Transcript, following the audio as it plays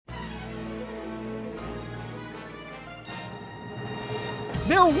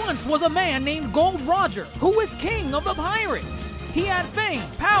There once was a man named Gold Roger who was king of the pirates. He had fame,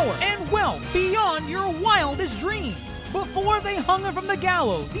 power, and wealth beyond your wildest dreams. Before they hung him from the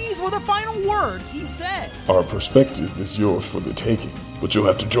gallows, these were the final words he said. Our perspective is yours for the taking, but you'll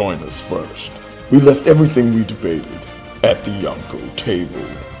have to join us first. We left everything we debated at the Yonko table.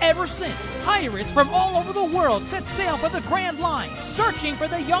 Ever since, pirates from all over the world set sail for the Grand Line, searching for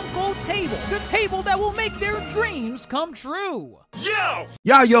the Yonko table, the table that will make their dreams come true.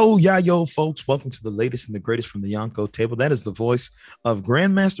 Yo, folks. Welcome to the latest and the greatest from the Yonko table. That is the voice of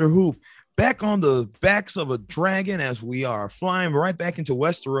Grandmaster Hoop, back on the backs of a dragon as we are flying right back into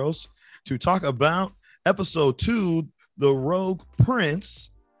Westeros to talk about episode 2, The Rogue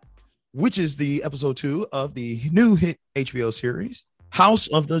Prince, which is the episode 2 of the new hit HBO series, House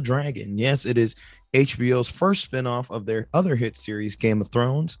of the Dragon. Yes, it is HBO's first spinoff of their other hit series, Game of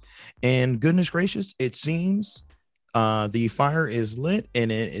Thrones. And goodness gracious, it seems the fire is lit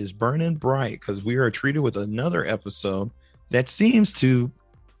and it is burning bright because we are treated with another episode that seems to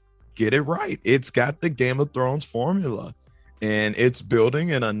get it right. It's got the Game of Thrones formula and it's building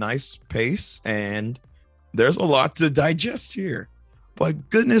in a nice pace, and there's a lot to digest here. But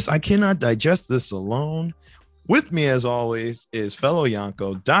goodness, I cannot digest this alone. With me, as always, is fellow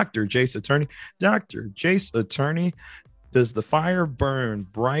Yonko, Dr. Jace Attorney. Dr. Jace Attorney, does the fire burn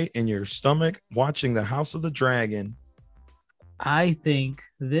bright in your stomach watching the House of the Dragon? I think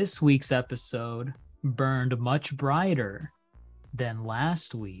this week's episode burned much brighter than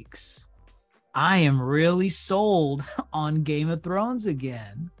last week's. I am really sold on Game of Thrones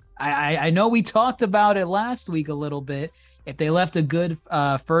again. I know we talked about it last week a little bit. If they left a good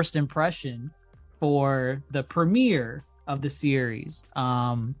first impression for the premiere of the series,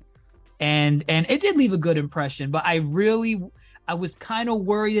 and it did leave a good impression, but I was kind of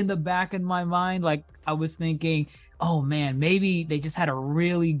worried in the back of my mind. Like, I was thinking, oh man, maybe they just had a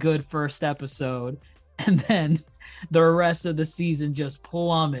really good first episode and then the rest of the season just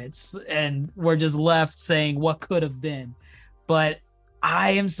plummets and we're just left saying what could have been. But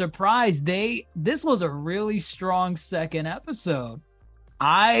I am surprised this was a really strong second episode.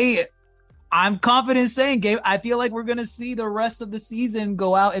 I'm confident saying, Gabe, I feel like we're going to see the rest of the season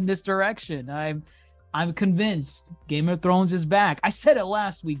go out in this direction. I'm convinced Game of Thrones is back. I said it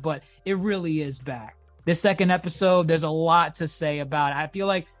last week, but it really is back. This second episode, there's a lot to say about it. I feel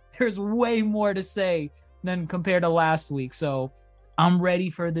like there's way more to say than compared to last week. So I'm ready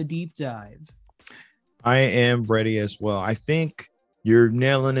for the deep dive. I am ready as well. I think you're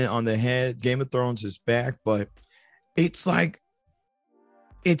nailing it on the head. Game of Thrones is back, but it's like,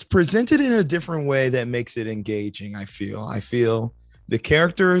 it's presented in a different way that makes it engaging. I feel the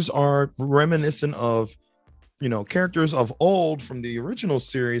characters are reminiscent of, characters of old from the original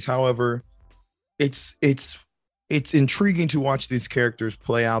series. However, it's intriguing to watch these characters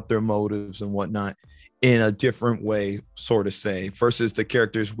play out their motives and whatnot in a different way, sort of say, versus the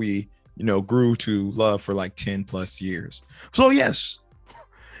characters we, grew to love for like 10 plus years. So yes,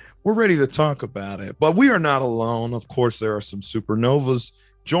 we're ready to talk about it, but we are not alone. Of course, there are some supernovas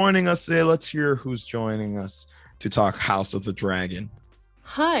joining us there. Let's hear who's joining us to talk House of the Dragon.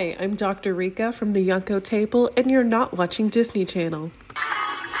 Hi, I'm Dr. Rika from the Yonko table, and you're not watching Disney Channel.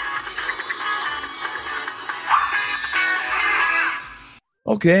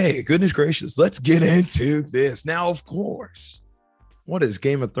 Okay, goodness gracious, let's get into this. Now, of course, what is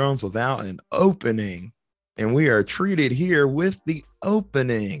Game of Thrones without an opening? And we are treated here with the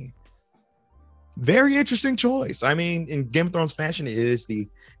opening. Very interesting choice. I mean, in Game of Thrones fashion, it is the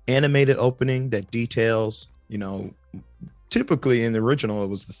animated opening that details, typically in the original, it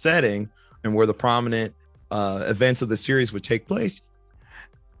was the setting and where the prominent events of the series would take place.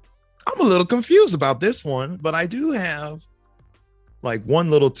 I'm a little confused about this one, but I do have like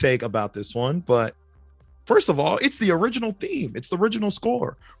one little take about this one. But first of all, it's the original theme. It's the original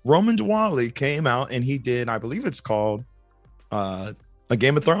score. Roman Dwali came out and he did, I believe it's called A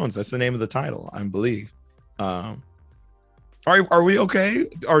Game of Thrones. That's the name of the title, I believe. Are we okay?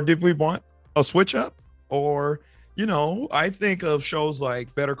 Or did we want a switch up? Or, I think of shows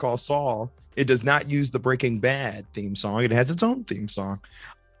like Better Call Saul. It does not use the Breaking Bad theme song. It has its own theme song.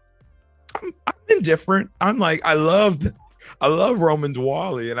 I'm indifferent. I'm like, I love Roman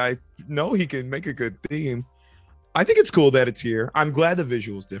Dwali, and I know he can make a good theme. I think it's cool that it's here. I'm glad the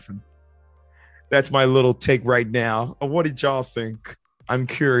visual's different. That's my little take right now. What did y'all think? I'm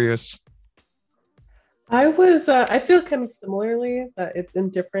curious. I feel kind of similarly that it's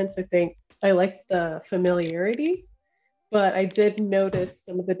indifference. I think I like the familiarity, but I did notice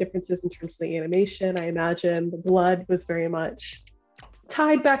some of the differences in terms of the animation. I imagine the blood was very much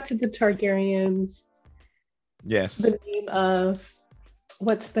tied back to the Targaryens. Yes. The name of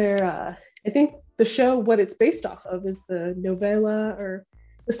what's their I think the show, what it's based off of is the novella or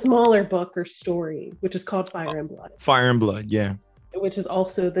the smaller book or story, which is called Fire and Blood. Fire and Blood, yeah. Which is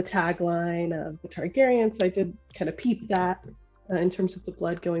also the tagline of the Targaryens. So I did kind of peep that in terms of the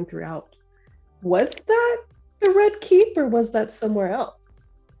blood going throughout. Was that the Red Keep or was that somewhere else?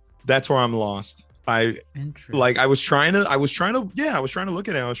 That's where I'm lost. I was trying to look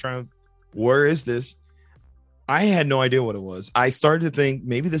at it. Where is this? I had no idea what it was. I started to think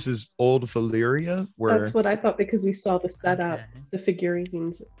maybe this is old Valyria. That's what I thought because we saw the setup, the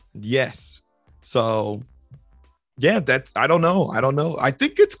figurines. Yes. So, yeah, I don't know. I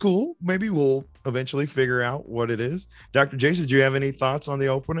think it's cool. Maybe we'll eventually figure out what it is. Dr. Jason, do you have any thoughts on the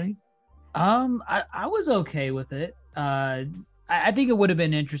opening? I was okay with it. I think it would have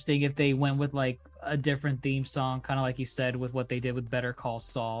been interesting if they went with like a different theme song, kind of like you said, with what they did with Better Call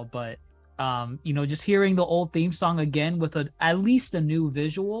Saul. But just hearing the old theme song again with at least a new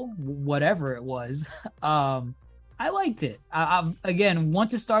visual, whatever it was, I liked it. I again,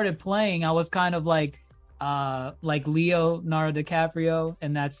 once it started playing, I was kind of like Leonardo DiCaprio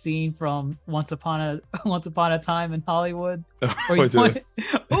in that scene from Once Upon a Time in Hollywood. They're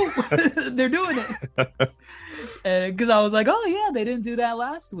doing it. Because I was like, oh yeah, they didn't do that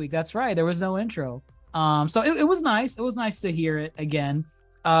last week. That's right, there was no intro. So it was nice. It was nice to hear it again.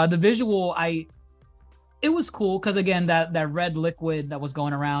 The visual, it was cool because again, that red liquid that was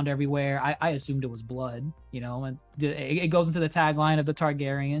going around everywhere, I assumed it was blood, and it goes into the tagline of the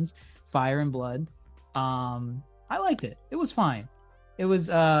Targaryens, Fire and Blood. I liked it. It was fine. It was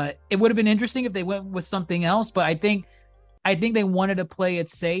it would have been interesting if they went with something else, but I think they wanted to play it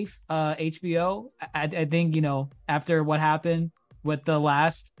safe. HBO, I think, after what happened with the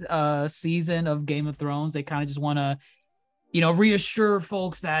last season of Game of Thrones, they kind of just want to reassure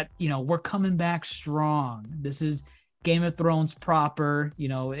folks that, we're coming back strong. This is Game of Thrones proper.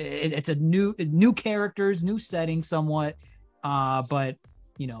 It's a new characters, new setting somewhat. But,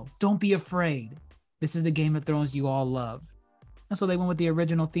 don't be afraid. This is the Game of Thrones you all love. And so they went with the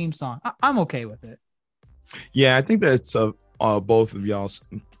original theme song. I'm okay with it. Yeah, I think that's both of y'all's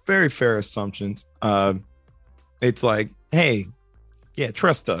very fair assumptions. It's like, hey, yeah,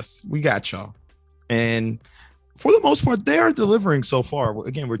 trust us. We got y'all. And for the most part, they are delivering so far.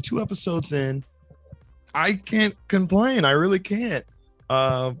 Again, we're 2 episodes in. I can't complain. I really can't.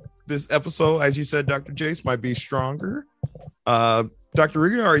 This episode, as you said, Dr. Jace, might be stronger. Dr.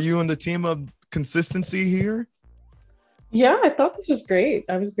 Riga, are you on the team of consistency here? Yeah, I thought this was great.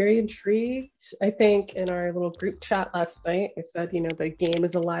 I was very intrigued. I think in our little group chat last night, I said, the game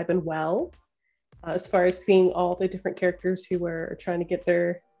is alive and well. As far as seeing all the different characters who were trying to get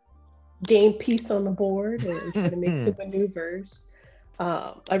their game piece on the board and trying to make some maneuvers.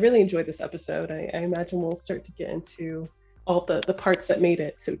 I really enjoyed this episode. I imagine we'll start to get into all the parts that made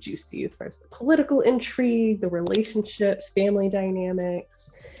it so juicy, as far as the political intrigue, the relationships, family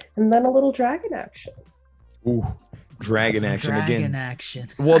dynamics, and then a little dragon action. Ooh, dragon action again. Action.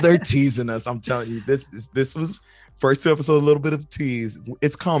 Well, they're teasing us. I'm telling you, this was first 2 episodes, a little bit of tease.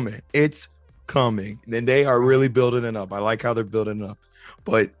 It's coming. And they are really building it up. I like how they're building it up.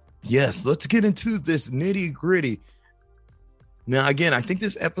 But yes, let's get into this nitty gritty. Now, again, I think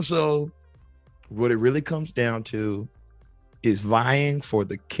this episode, what it really comes down to is vying for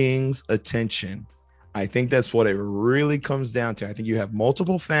the king's attention. I think that's what it really comes down to. I think you have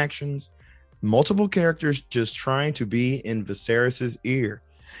multiple factions, multiple characters just trying to be in Viserys's ear.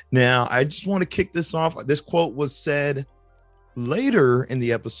 Now, I just want to kick this off. This quote was said later in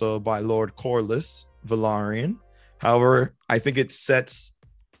the episode by Lord Corlys Velaryon. However, I think it sets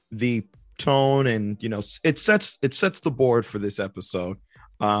the tone and it sets the board for this episode.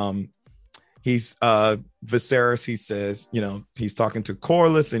 Viserys, he says, he's talking to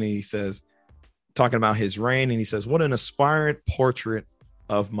Corlys and he says, talking about his reign, and he says, what an aspirant portrait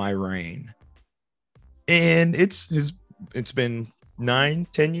of my reign. And it's been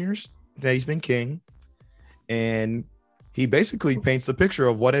 9-10 years that he's been king, and he basically paints the picture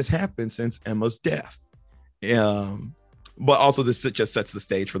of what has happened since Emma's death. But also this just sets the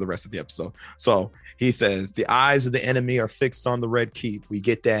stage for the rest of the episode. So he says, the eyes of the enemy are fixed on the Red Keep. We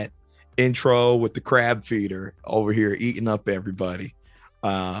get that intro with the crab feeder over here eating up everybody.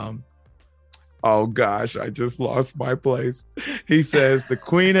 Oh gosh, I just lost my place. He says the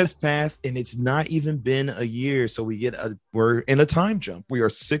queen has passed and it's not even been a year. So we're in a time jump. We are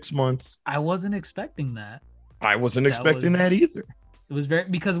 6 months. I wasn't expecting that. I wasn't expecting that either. It was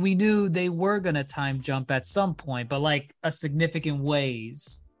because we knew they were going to time jump at some point, but like a significant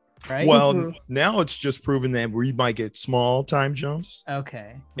ways, right? Well, now it's just proven that we might get small time jumps.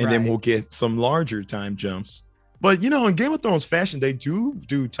 Okay. And then we'll get some larger time jumps. But in Game of Thrones fashion, they do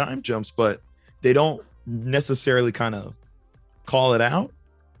time jumps, but they don't necessarily kind of call it out.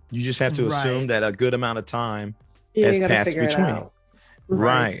 You just have to assume that a good amount of time has passed between.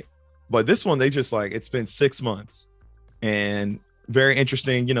 Right. But this one, they just like, it's been 6 months, and very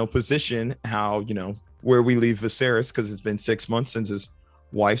interesting, position how, where we leave Viserys, because it's been 6 months since his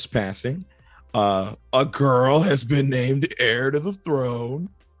wife's passing. A girl has been named heir to the throne,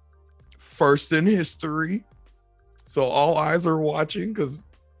 first in history. So all eyes are watching, because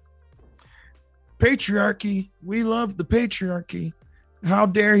patriarchy, we love the patriarchy. How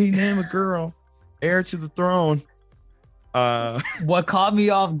dare he name a girl heir to the throne? What caught me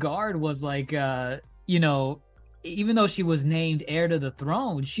off guard was like, even though she was named heir to the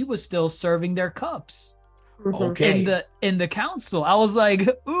throne, she was still serving their cups. Okay. In the council. I was like,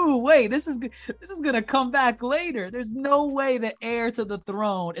 ooh, wait, this is gonna come back later. There's no way the heir to the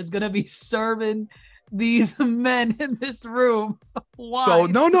throne is gonna be serving these men in this room. Why? So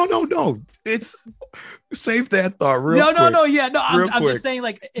no. It's save that thought real quick. I'm just saying,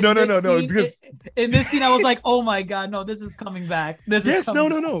 like, no. Because in this scene, I was like, oh my god, no, this is coming back. No.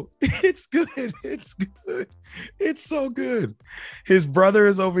 It's good. It's good. It's so good. His brother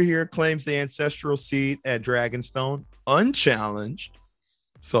is over here, claims the ancestral seat at Dragonstone unchallenged.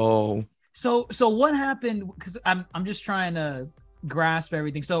 So what happened? Because I'm just trying to grasp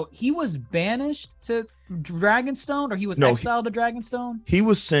everything. So he was banished to Dragonstone, or he was exiled to Dragonstone? He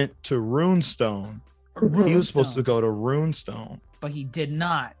was sent to Runestone. He was supposed to go to Runestone, but he did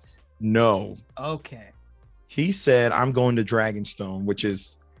not. No. Okay. He said, I'm going to Dragonstone, which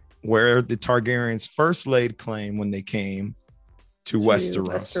is where the Targaryens first laid claim when they came to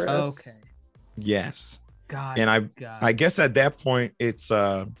Westeros. Okay. Yes. God. And I guess at that point, it's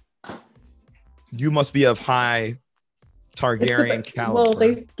you must be of high Targaryen caliber. Well,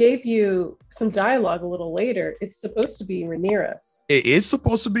 they gave you some dialogue a little later. It's supposed to be Rhaenyra. It is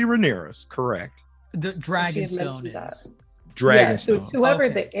supposed to be Rhaenyra, correct? Dragonstone is. Dragonstone. Yeah, so it's whoever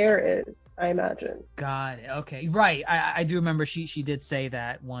the heir is, I imagine. Got it. Okay, right. I do remember she did say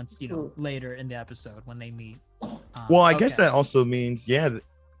that once, later in the episode when they meet. Well, I guess that also means,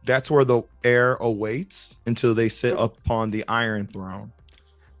 that's where the heir awaits until they sit upon the Iron Throne.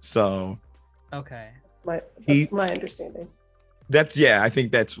 So. Okay. That's my understanding. I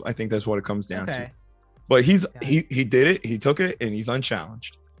think that's what it comes down to. But he did it, he took it, and he's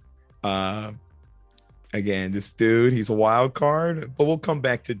unchallenged. Again, this dude, he's a wild card, but we'll come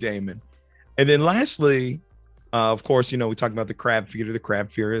back to Daemon. And then lastly, of course, we talked about the Crab Feeder. The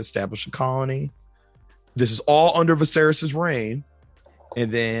Crab Feeder established a colony. This is all under Viserys's reign.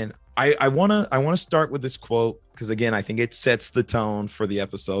 And then I want to start with this quote, because again, I think it sets the tone for the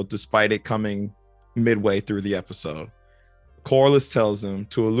episode, despite it coming midway through the episode. Corlys tells him,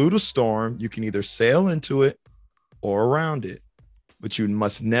 to elude a storm, you can either sail into it or around it, but you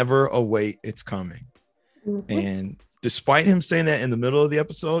must never await its coming. Mm-hmm. And despite him saying that in the middle of the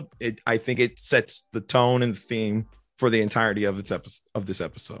episode, I think it sets the tone and the theme for the entirety of this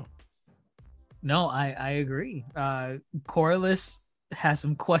episode. No, I agree. Corlys has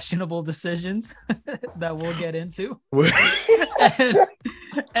some questionable decisions that we'll get into. But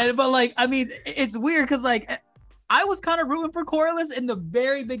like, I mean, it's weird because like I was kind of rooting for Corlys in the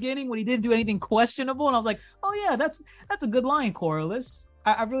very beginning when he didn't do anything questionable, and I was like, oh yeah, that's a good line, Corlys.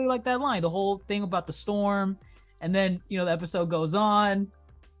 I really like that line. The whole thing about the storm, and then the episode goes on,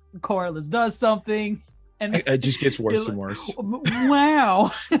 Corlys does something, and it just gets worse and worse.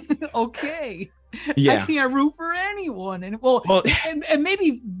 Wow. Okay. Yeah. I can't root for anyone. And and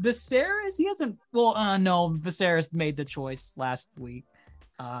maybe Viserys, he hasn't. No, Viserys made the choice last week.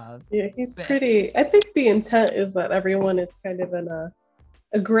 He's pretty. I think the intent is that everyone is kind of in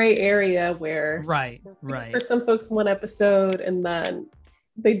a gray area where right. For some folks, one episode, and then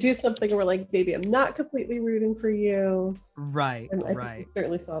they do something where like maybe I'm not completely rooting for you. Right. And I think we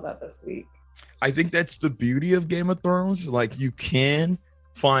certainly saw that this week. I think that's the beauty of Game of Thrones. Like, you can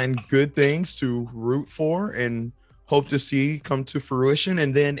find good things to root for and hope to see come to fruition,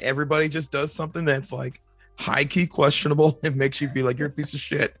 and then everybody just does something that's like high key questionable and makes you be like, you're a piece of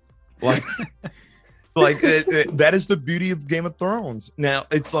shit. Like, that is the beauty of Game of Thrones. Now,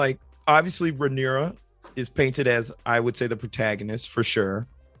 it's like, obviously Rhaenyra is painted as, I would say, the protagonist for sure.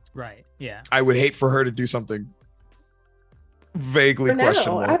 Right. Yeah. I would hate for her to do something vaguely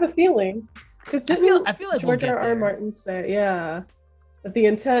questionable. I have a feeling, because I feel like George R. Martin said, that the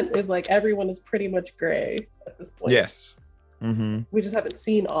intent is like everyone is pretty much gray at this point. Yes. Mm-hmm. We just haven't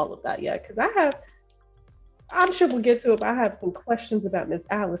seen all of that yet, because I'm sure we'll get to it, but I have some questions about Miss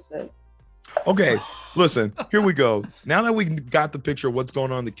Allison. Okay, listen, here we go. Now that we got the picture of what's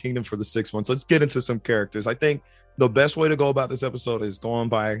going on in the kingdom for the 6 months, let's get into some characters. I think the best way to go about this episode is going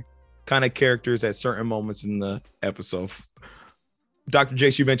by kind of characters at certain moments in the episode. Dr.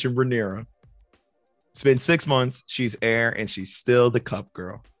 Jace, you mentioned Rhaenyra. It's been 6 months. She's heir and she's still the cup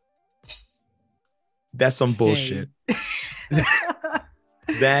girl. That's some bullshit.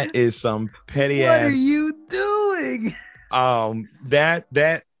 That is some petty ass. What are you doing?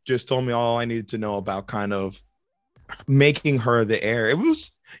 That just told me all I needed to know about kind of making her the heir. It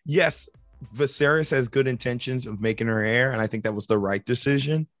was, yes, Viserys has good intentions of making her heir, and I think that was the right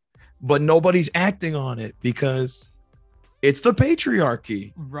decision, but nobody's acting on it because it's the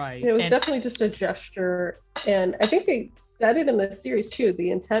patriarchy. Right. It was definitely just a gesture, and I think they said it in the series too. The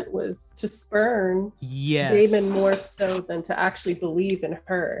intent was to spurn Daemon more so than to actually believe in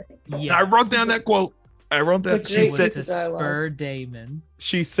her. Yes. I wrote down that quote. I wrote that. She said to spur Daemon.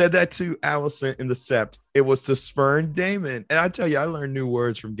 She said that to Alicent in the Sept. It was to spurn Daemon. And I tell you, I learn new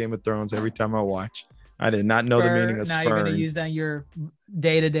words from Game of Thrones every time I watch. I did not know the meaning of spurn. Now you're going to use that in your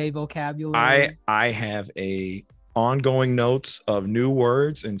day-to-day vocabulary. I have a ongoing notes of new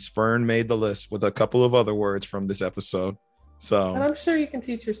words, and spurn made the list with a couple of other words from this episode. So, and I'm sure you can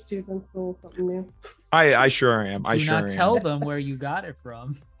teach your students a little something new. I sure am. Do not tell them where you got it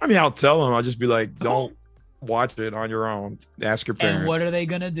from. I mean, I'll tell them. I'll just be like, don't watch it on your own. Ask your parents. And what are they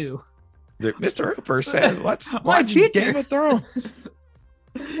gonna do? Mr. Hooper said, let's watch Game of Thrones.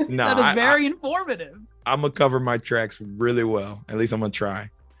 That is very informative. I'm gonna cover my tracks really well. At least I'm gonna try.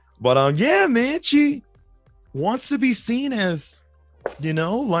 But yeah, man, she wants to be seen as,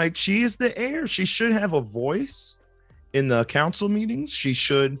 like she is the heir. She should have a voice in the council meetings. She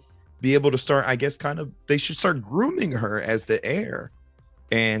should be able to start, I guess, they should start grooming her as the heir.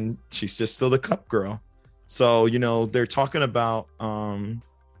 And she's just still the cup girl. So, they're talking about,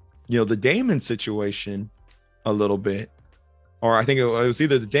 the Daemon situation a little bit. Or I think it was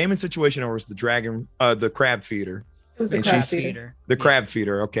either the Daemon situation or it was the crab feeder. It was the crab feeder. The crab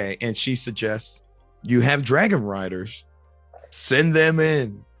feeder, okay. And she suggests, you have dragon riders. Send them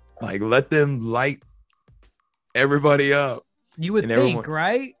in. Like, let them light everybody up. You would think,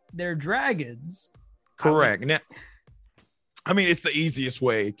 right? They're dragons. Correct. Now, I mean, it's the easiest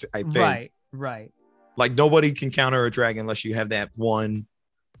way to, I think. Right. Like, nobody can counter a dragon unless you have that one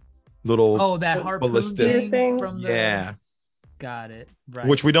little that harpoon thing from the... Got it. Right.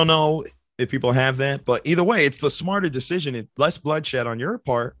 Which we don't know if people have that, but either way, it's the smarter decision. It's less bloodshed on your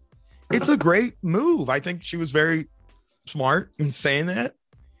part. It's a great move. I think she was very smart in saying that.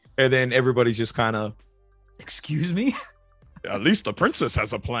 And then everybody's just kind of, excuse me? At least the princess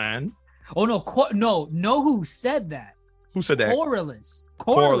has a plan. Oh, no, who said that? Who said that?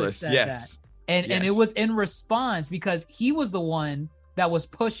 Corlys said yes. that. And it was in response because he was the one that was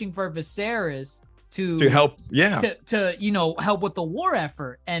pushing for Viserys to help, to help with the war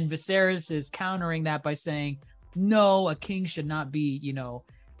effort. And Viserys is countering that by saying, no, a king should not be,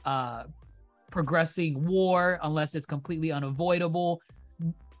 progressing war unless it's completely unavoidable.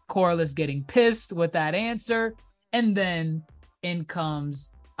 Corlys getting pissed with that answer. And then in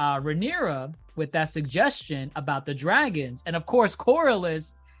comes Rhaenyra with that suggestion about the dragons. And of course,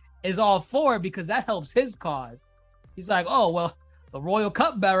 Corlys is all for it because that helps his cause. He's like, oh, well, the royal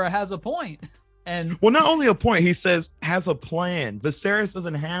cupbearer has a point. And not only a point, he says has a plan. Viserys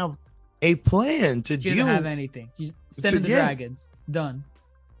doesn't have a plan to deal. He doesn't have anything. He's sending the dragons. Done.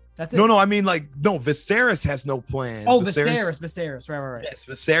 That's it. No, I mean, Viserys has no plan. Oh, Viserys. Right. Yes,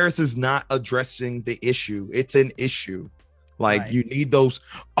 Viserys is not addressing the issue. It's an issue. You need those.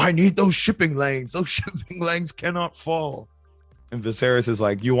 I need those shipping lanes. Those shipping lanes cannot fall. And Viserys is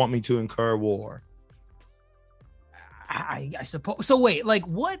like, you want me to incur war? I suppose. So wait,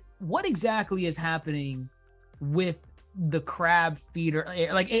 what exactly is happening with the crab feeder?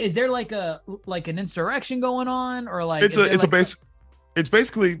 Is there an insurrection going on, or it's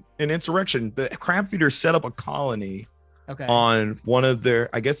basically an insurrection. The crab feeders set up a colony on one of their,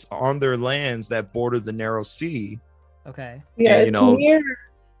 I guess, on their lands that border the Narrow Sea. Okay. Yeah, and, it's near.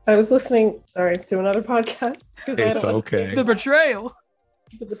 I was listening, to another podcast. It's okay. The betrayal.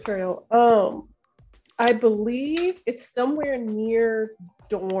 I believe it's somewhere near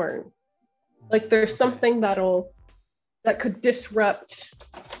Dorne. There's something that could disrupt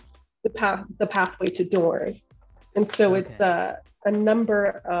the pathway to Dorne, and so it's a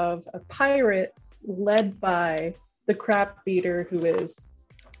number of pirates led by the crab feeder who is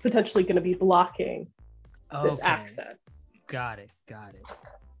potentially going to be blocking this access. Got it.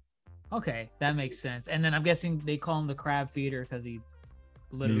 Okay, that makes sense. And then I'm guessing they call him the crab feeder because he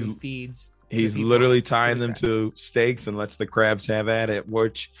literally feeds. the He's people literally to tying the them crab. to stakes and lets the crabs have at it,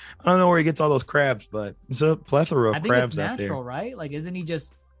 which I don't know where he gets all those crabs, but it's a plethora of I think crabs it's out natural, there. right? Like, isn't he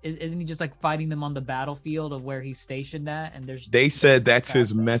just like fighting them on the battlefield of where he's stationed at? And They said there's that's his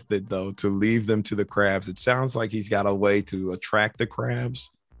crabs there. method, though, to leave them to the crabs. It sounds like he's got a way to attract the crabs,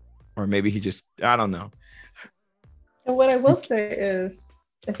 or maybe he just, I don't know. And what I will say is,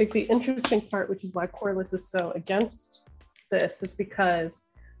 I think the interesting part, which is why Corlys is so against this, is because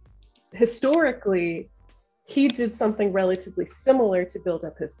historically, he did something relatively similar to build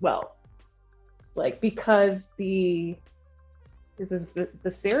up his wealth. Like, because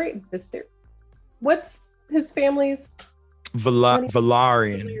what's his family's? Valarian.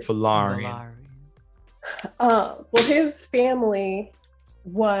 Valari. Well, his family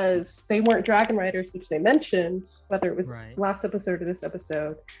they weren't dragon riders, which they mentioned, whether it was Right. last episode or this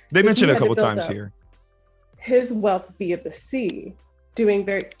episode. They So mentioned he a had to couple build times up here. his wealth via the sea, doing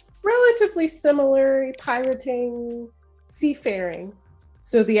very relatively similar pirating, seafaring.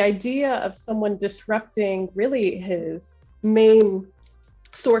 So the idea of someone disrupting really his main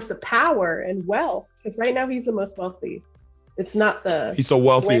source of power and wealth, because right now he's the most wealthy. It's not the He's the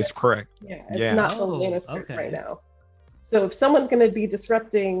wealthiest, correct? it's Yeah. not the Oh, Lannisters okay. right now. So if someone's going to be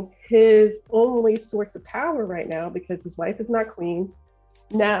disrupting his only source of power right now, because his wife is not queen,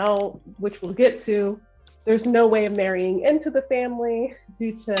 now, which we'll get to, there's no way of marrying into the family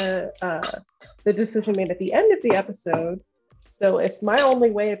due to the decision made at the end of the episode. So if my only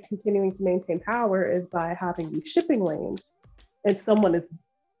way of continuing to maintain power is by having these shipping lanes, and someone is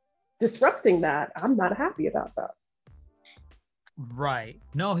disrupting that, I'm not happy about that. Right.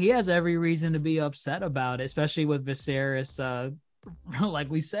 No, he has every reason to be upset about it, especially with Viserys. Like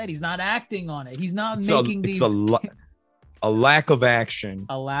we said, he's not acting on it. He's not making these a lack of action.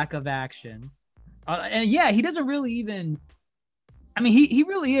 a lack of action. And yeah, he doesn't really even. I mean, he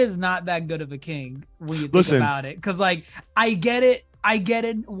really is not that good of a king when you think Listen. about it. Because like, I get it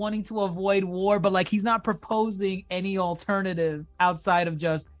wanting to avoid war, but like he's not proposing any alternative outside of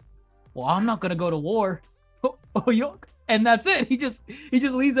just, well, I'm not gonna go to war. And that's it. He just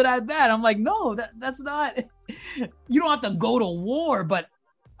leaves it at that. I'm like, no, that's not. You don't have to go to war, but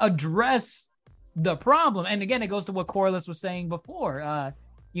address the problem. And again, it goes to what Corlys was saying before.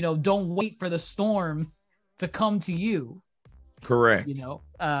 Don't wait for the storm to come to you. Correct.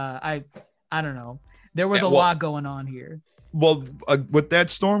 I don't know. There was a well- lot going on here. Well, with that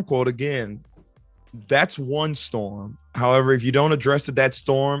storm quote again, that's one storm. However, if you don't address it, that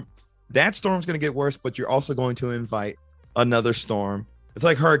storm's going to get worse, but you're also going to invite another storm. It's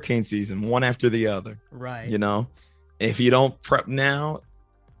like hurricane season, one after the other. Right. If you don't prep now,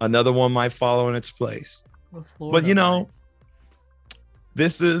 another one might follow in its place. But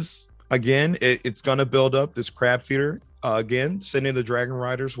this is, again, it's going to build up this crab feeder. Again, sending the Dragon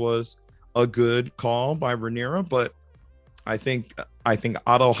Riders was a good call by Rhaenyra, but I think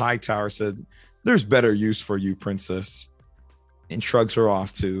Otto Hightower said, "There's better use for you, princess," and shrugs her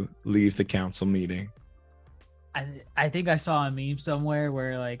off to leave the council meeting. I think I saw a meme somewhere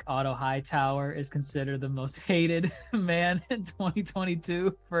where like Otto Hightower is considered the most hated man in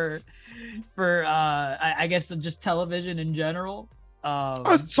 2022 for I guess just television in general.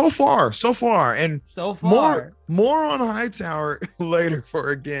 So far, and So far. more on Hightower later for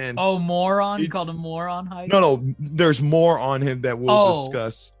again. Oh, moron! You It's- called him moron. Hightower? No, there's more on him that we'll Oh.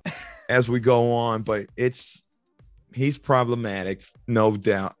 discuss as we go on, but he's problematic, no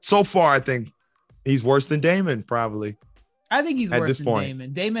doubt. So far, I think he's worse than Daemon, probably. I think he's At worse this than point.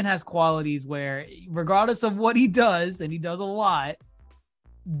 Daemon. Daemon has qualities where, regardless of what he does, and he does a lot,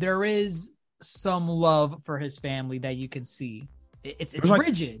 there is some love for his family that you can see. It's There's like-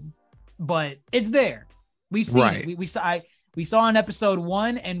 rigid, but it's there. We've seen Right. it. We saw in episode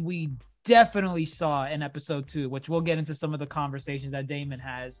 1, and we definitely saw in episode 2, which we'll get into some of the conversations that Daemon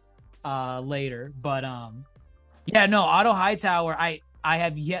has later. But Otto Hightower, I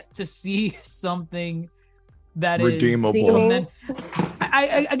have yet to see something that is Redeemable. Redeeming.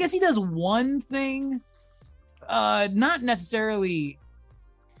 I guess he does one thing, not necessarily.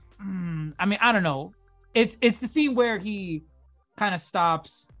 I mean, I don't know. It's the scene where he kind of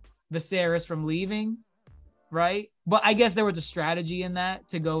stops Viserys from leaving, right? But I guess there was a strategy in that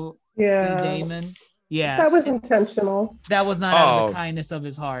to go see Daemon. Yeah, That was intentional. that was not out of Oh. the kindness of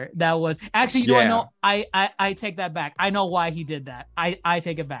his heart. That was actually, you know, Yeah. I take that back. I know why he did that. I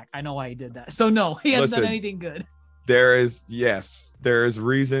take it back. I know why he did that. So no, he hasn't Listen. done anything good. There is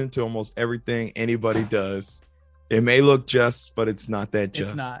reason to almost everything anybody does. It may look just, but it's not that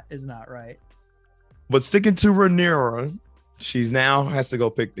just. It's not right. But sticking to Rhaenyra, she's now has to go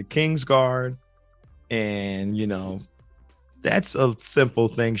pick the King's Guard, and That's a simple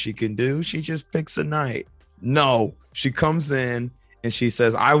thing she can do. She just picks a knight. No, she comes in and she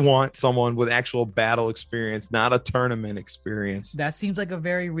says, I want someone with actual battle experience, not a tournament experience. That seems like a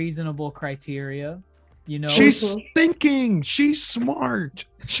very reasonable criteria. You know, She's thinking. She's smart.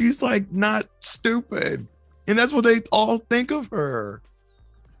 She's like not stupid. And that's what they all think of her.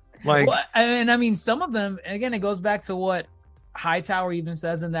 Like, well, and I mean, some of them, again, it goes back to what Hightower even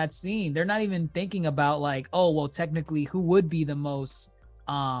says in that scene. They're not even thinking about like, oh, well, technically, who would be the most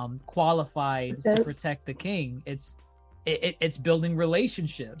qualified to protect the king? It's building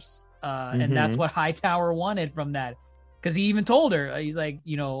relationships, and that's what Hightower wanted from that. Because he even told her, he's like,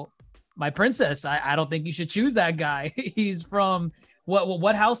 you know, my princess, I don't think you should choose that guy. He's from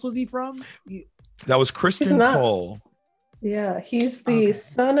what house was he from? that was Kristen Cole. Yeah, he's the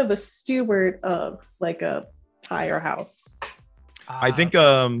son of a steward of like a higher house. I think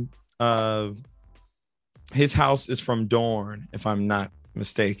his house is from Dorne, if I'm not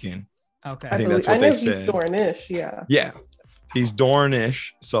mistaken. Okay. I think that's what I know they said. He's Dornish, yeah. Yeah, he's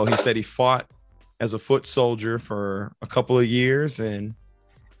Dornish. So he said he fought as a foot soldier for a couple of years, and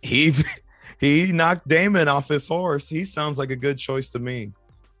he knocked Daemon off his horse. He sounds like a good choice to me.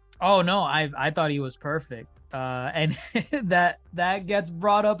 Oh no, I thought he was perfect. And that gets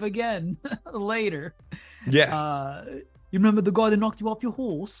brought up again later. Yes. You remember the guy that knocked you off your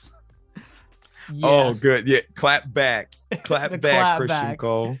horse? Yes. Oh, good. Yeah, clap back, clap back, Christian back.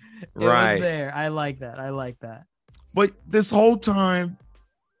 Cole. It Right was there. I like that. But this whole time,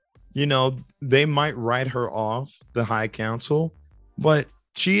 you know, they might write her off, the High Council, but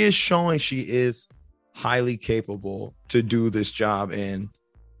she is showing she is highly capable to do this job. And,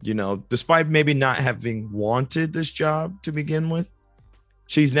 you know, despite maybe not having wanted this job to begin with,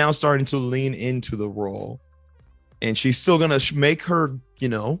 she's now starting to lean into the role. And she's still going to make her, you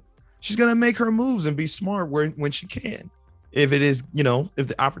know, she's going to make her moves and be smart when she can. If it is, you know, if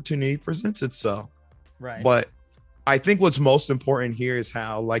the opportunity presents itself. Right. But I think what's most important here is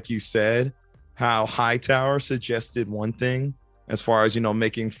how, like you said, how Hightower suggested one thing as far as, you know,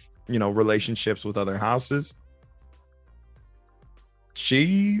 making, you know, relationships with other houses.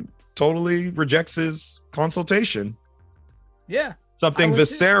 She totally rejects his consultation. Yeah. Something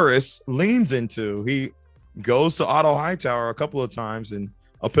Viserys leans into. He goes to Otto Hightower a couple of times in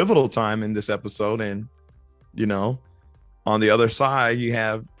a pivotal time in this episode. And, you know, on the other side, you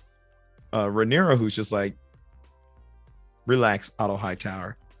have Rhaenyra, who's just like, relax, Otto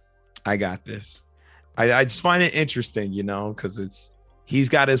Hightower. I got this. I just find it interesting, you know, because he's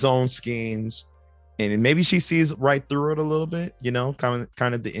got his own schemes, and maybe she sees right through it a little bit, you know, kind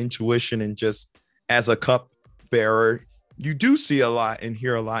of the intuition. And just as a cup bearer, you do see a lot and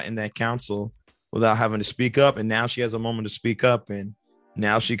hear a lot in that council without having to speak up. And now she has a moment to speak up, and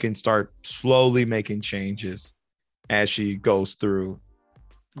now she can start slowly making changes as she goes through.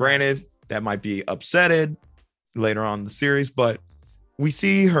 Granted, that might be upsetted later on in the series, but we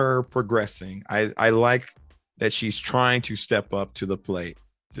see her progressing. I like that she's trying to step up to the plate,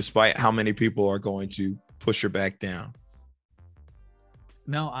 despite how many people are going to push her back down.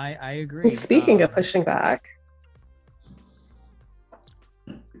 No, I agree. And speaking of pushing back.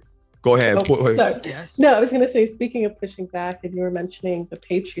 Go ahead. Yes. No, I was going to say, speaking of pushing back, and you were mentioning the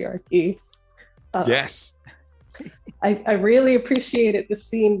patriarchy. Yes. I really appreciated the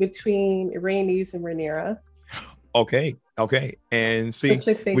scene between Rhaenys and Rhaenyra. Okay. And see,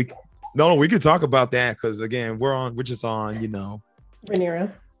 we could talk about that, because again, we're just on, you know,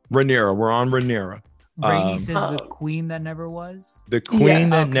 Rhaenyra. We're on Rhaenyra. Rhaenys is the queen that never was. The queen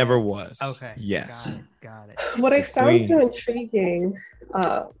that never was. Okay. Yes. Got it. What I found so intriguing,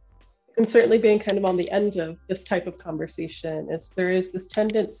 and certainly being kind of on the end of this type of conversation, is there is this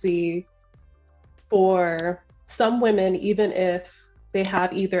tendency for some women, even if they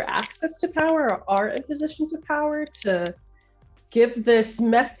have either access to power or are in positions of power, to give this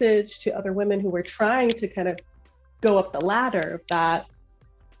message to other women who are trying to kind of go up the ladder, that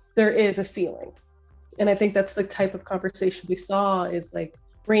there is a ceiling. And I think that's the type of conversation we saw, is like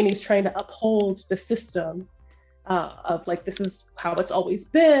Rhaenys trying to uphold the system of like, this is how it's always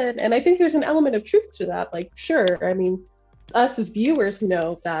been. And I think there's an element of truth to that. Like, sure, I mean, us as viewers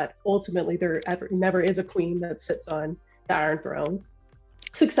know that ultimately there never is a queen that sits on the Iron Throne.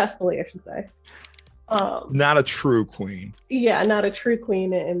 Successfully, I should say. Not a true queen. Yeah, not a true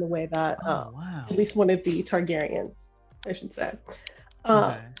queen in the way that wow. at least one of the Targaryens, I should say.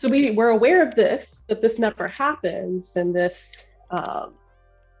 Okay. So we're aware of this, that this never happens, and this,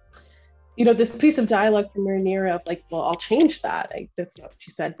 you know, this piece of dialogue from Rhaenyra of like, well, I'll change that. That's not what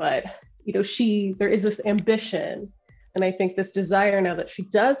she said, but you know, there is this ambition And I think this desire now that she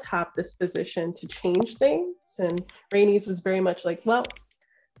does have this position to change things, and Rhaenys was very much like, well,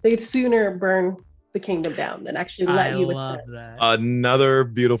 they'd sooner burn the kingdom down than actually let you ascend. That. Another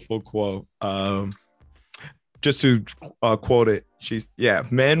beautiful quote. Just to quote it,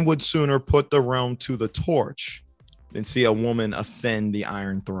 men would sooner put the realm to the torch than see a woman ascend the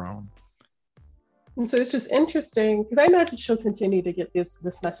Iron Throne. And so it's just interesting because I imagine she'll continue to get this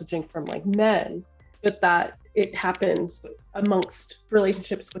messaging from like men, but that it happens amongst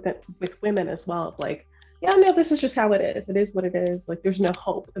relationships with women as well. Of like, yeah, no, this is just how it is. It is what it is. Like, there's no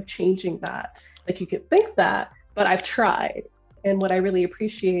hope of changing that. Like, you could think that, but I've tried. And what I really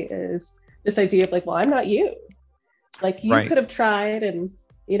appreciate is this idea of like, well, I'm not you. Like, you could have tried, and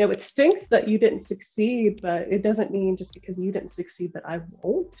it stinks that you didn't succeed, but it doesn't mean just because you didn't succeed that I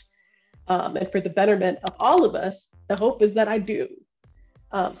won't. And for the betterment of all of us, the hope is that I do.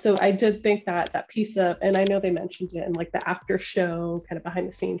 So I did think that piece of, and I know they mentioned it in like the after show kind of behind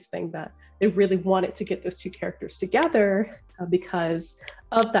the scenes thing, that they really wanted to get those two characters together because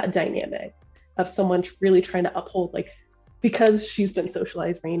of that dynamic of someone really trying to uphold, like, because she's been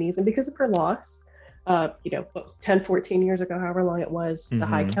socialized Rhaenys and because of her loss, what was 10, 14 years ago, however long it was, the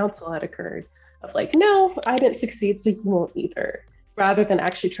High Council had occurred of like, no, I didn't succeed, so you won't either, rather than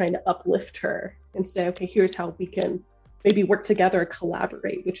actually trying to uplift her and say, okay, here's how we can maybe work together,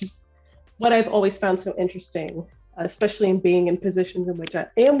 collaborate, which is what I've always found so interesting, especially in being in positions in which I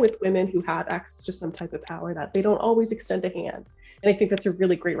am with women who have access to some type of power, that they don't always extend a hand. And I think that's a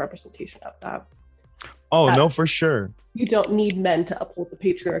really great representation of that. Oh, no, for sure. You don't need men to uphold the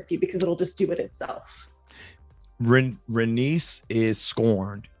patriarchy because it'll just do it itself. Rhaenys is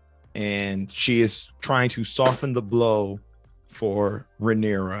scorned, and she is trying to soften the blow for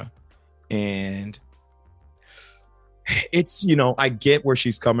Rhaenyra. And it's, I get where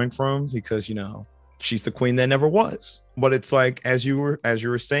she's coming from because, she's the queen that never was. But it's like, as you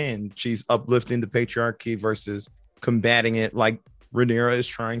were saying, she's uplifting the patriarchy versus combating it like Rhaenyra is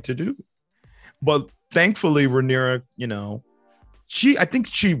trying to do. But thankfully, Rhaenyra, I think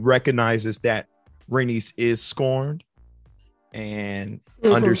she recognizes that Rhaenys is scorned and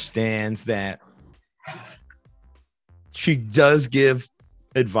understands that she does give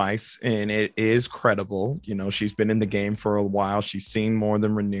advice and it is credible. She's been in the game for a while. She's seen more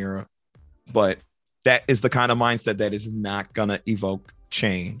than Rhaenyra, but that is the kind of mindset that is not gonna evoke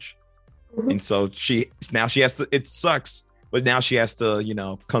change. And so she has to, it sucks, but now she has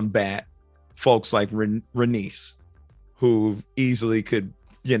to, combat folks like Rhaenys, who easily could,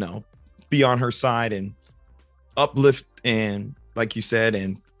 be on her side and uplift and, like you said,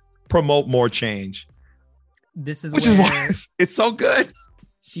 and promote more change. This is which is why it's so good.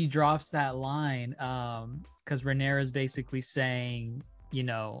 She drops that line because Rhaenyra is basically saying,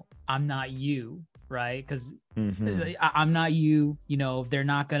 I'm not you, right? Because I'm not you. They're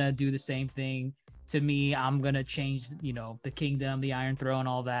not gonna do the same thing to me. I'm gonna change, the kingdom, the Iron Throne,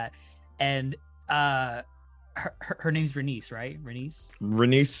 all that. And her name's Rhaenys, right?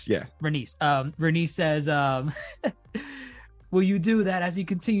 Rhaenys, yeah. Rhaenys says, will you do that as you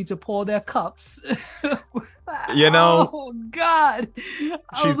continue to pour their cups? Oh God.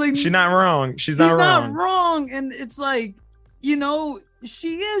 She's not wrong. She's not wrong. And it's like,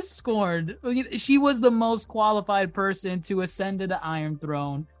 she is scorned. She was the most qualified person to ascend to the Iron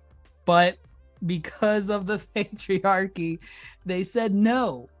Throne, but because of the patriarchy, they said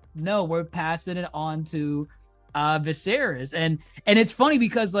no, we're passing it on to Viserys. And it's funny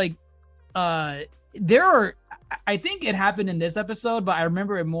because like there are, I think it happened in this episode, but I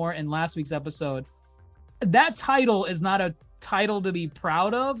remember it more in last week's episode. That title is not a title to be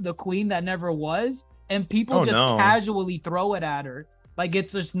proud of, the queen that never was, and people casually throw it at her like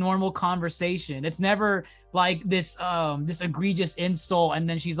it's just normal conversation. It's never like this egregious insult, and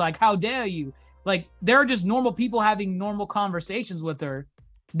then she's like, how dare you? Like, there are just normal people having normal conversations with her.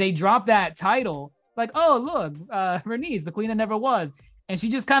 They drop that title like, oh look, Rhaenys, the queen that never was, and she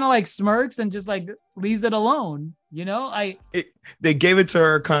just kind of like smirks and just like leaves it alone. They gave it to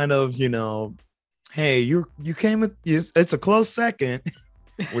her kind of, hey, you came with, it's a close second,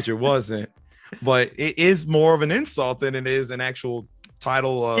 which it wasn't, but it is more of an insult than it is an actual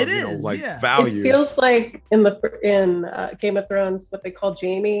title of value. It feels like in Game of Thrones what they call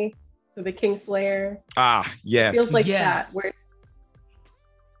Jaime, so the Kingslayer. Yes. It feels like that, where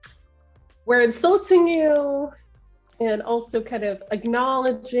we're insulting you and also kind of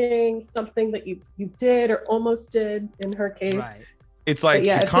acknowledging something that you did or almost did in her case. Right. It's like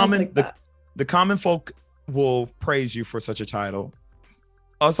the common folk will praise you for such a title.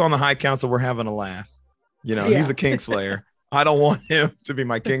 Us on the High Council, we're having a laugh. He's a Kingslayer. I don't want him to be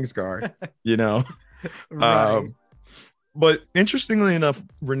my Kingsguard, Right. But interestingly enough,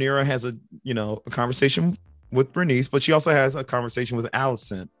 Rhaenyra has a conversation with Bernice, but she also has a conversation with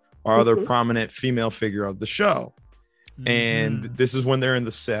Alicent, our other prominent female figure of the show. And this is when they're in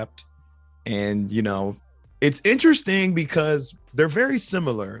the Sept. And, it's interesting because they're very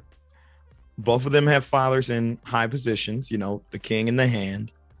similar. Both of them have fathers in high positions, the king and the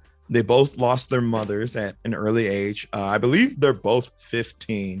hand. They both lost their mothers at an early age. I believe they're both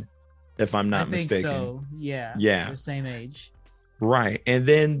 15, if I'm not mistaken. So. Yeah. Yeah. They're the same age. Right. And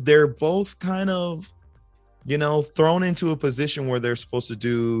then they're both kind of, thrown into a position where they're supposed to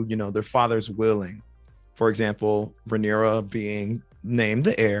do, their father's willing. For example, Rhaenyra being named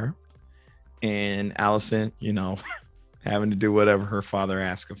the heir, and Alicent, having to do whatever her father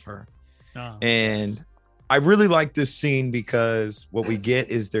asks of her. Oh, and yes. I really like this scene because what we get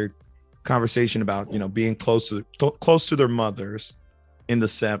is their conversation about, being close to their mothers in the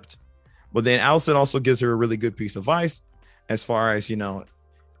Sept. But then Alicent also gives her a really good piece of advice as far as,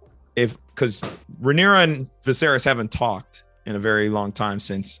 because Rhaenyra and Viserys haven't talked in a very long time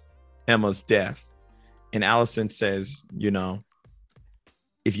since Emma's death. And Alicent says,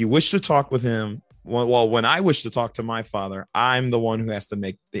 if you wish to talk with him, well, when I wish to talk to my father, I'm the one who has to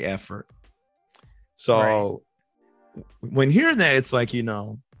make the effort. So when hearing that, it's like,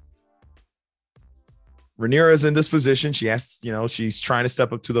 Rhaenyra is in this position. She has, she's trying to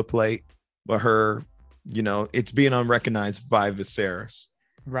step up to the plate, but her, it's being unrecognized by Viserys.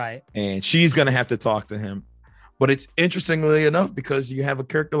 Right. And she's going to have to talk to him. But it's interestingly enough, because you have a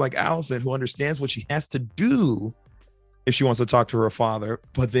character like Alicent who understands what she has to do if she wants to talk to her father,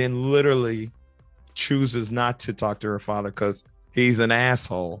 but then literally chooses not to talk to her father because he's an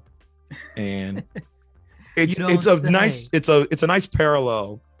asshole. And it's a nice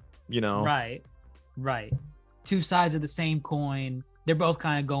parallel, Right. Two sides of the same coin. They're both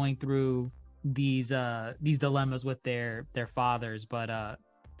kind of going through these dilemmas with their fathers, but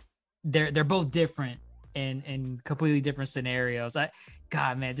they're both different in completely different scenarios.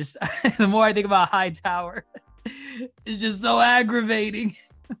 God, man, just the more I think about Hightower, it's just so aggravating.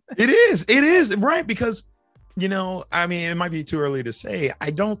 It is right, because it might be too early to say.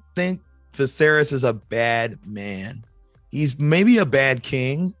 I don't think Viserys is a bad man. He's maybe a bad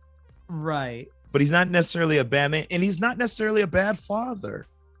king, right? But he's not necessarily a bad man, and he's not necessarily a bad father.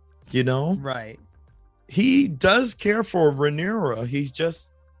 Right? He does care for Rhaenyra. He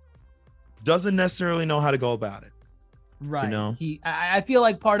just doesn't necessarily know how to go about it. Right. I feel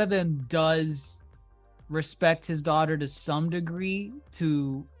like part of him does respect his daughter to some degree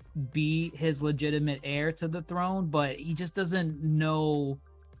to be his legitimate heir to the throne, but he just doesn't know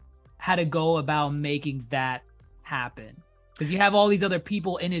how to go about making that happen. Because you have all these other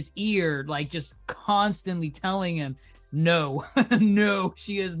people in his ear, like just constantly telling him, no, no,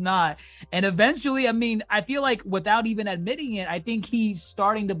 she is not. And eventually, I feel like without even admitting it, I think he's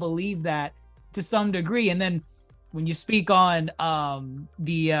starting to believe that to some degree. And then when you speak on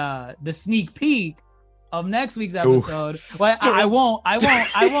the sneak peek of next week's episode, well, I won't.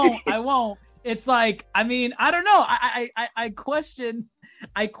 It's like, I don't know. I question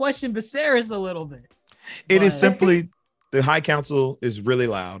Viserys a little bit. It is simply the High Council is really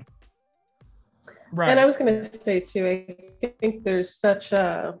loud. Right. And I was going to say too, I think there's such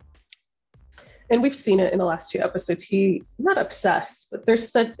a, and we've seen it in the last two episodes, he not obsessed, but there's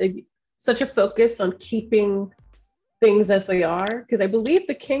such a focus on keeping things as they are. Because I believe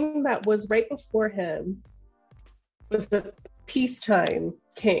the king that was right before him was the peacetime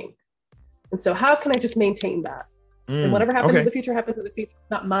king. And so how can I just maintain that? And whatever happens in the future happens in the future.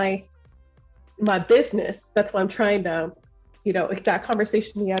 It's not my business. That's why I'm trying to, like that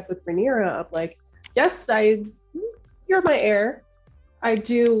conversation he had with Rhaenyra of like, yes, you're my heir. I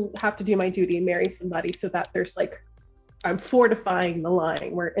do have to do my duty and marry somebody so that there's like, I'm fortifying the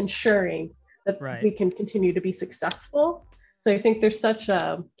line. We're ensuring that we can continue to be successful. So I think there's such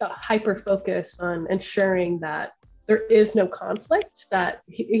a hyper focus on ensuring that there is no conflict, that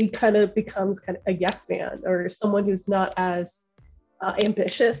he kind of becomes kind of a yes man or someone who's not as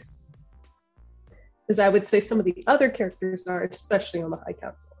ambitious as I would say some of the other characters are, especially on the High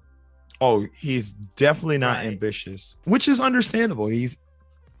Council. Oh, he's definitely not ambitious, which is understandable. He's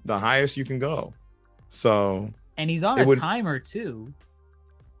the highest you can go. So, and he's on a timer too.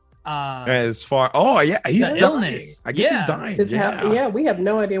 As far, he's dying. I guess he's dying. We have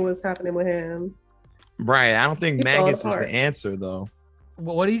no idea what's happening with him. Right. I don't think maggots is the answer though.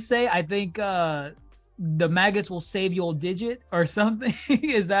 What did he say? I think the maggots will save your digit or something.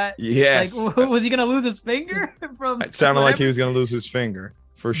 Is that? Yes. Like, was he gonna lose his finger? From it sounded like he was gonna lose his finger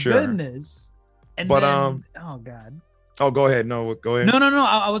for sure. Goodness. And oh god. Oh, go ahead. No, go ahead. No.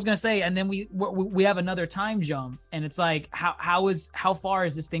 I was gonna say, and then we have another time jump, and it's like, how far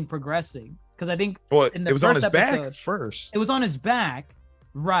is this thing progressing? Because I think Well, in the it was on first his back episode- first. it was on his back,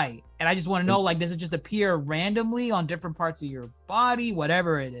 right? And I just want to know, like, does it just appear randomly on different parts of your body,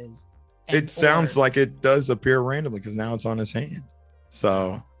 whatever it is? It sounds like it does appear randomly because now it's on his hand.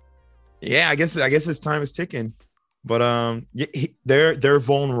 So, yeah, I guess his time is ticking. But they're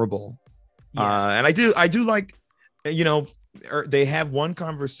vulnerable. Yes. And I do like, you know, they have one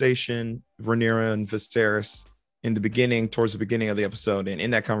conversation, Rhaenyra and Viserys, towards the beginning of the episode, and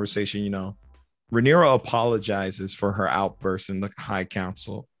in that conversation, you know, Rhaenyra apologizes for her outburst in the High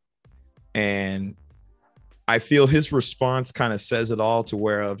Council, and I feel his response kind of says it all, to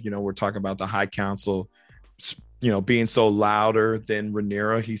where we're talking about the High Council, being so louder than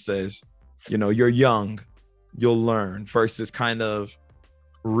Rhaenyra. He says, you're young, you'll learn, versus kind of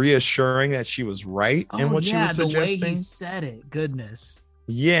reassuring that she was right in what she was suggesting. The way he said it, goodness.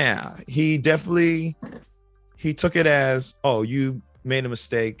 Yeah, he took it as, oh, you made a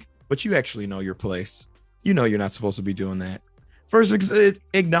mistake, but you actually know your place. You know you're not supposed to be doing that. Versus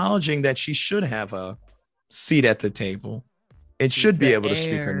acknowledging that she should have a seat at the table and should be able to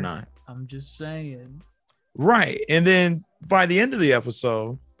speak or not. I'm just saying. Right. And then by the end of the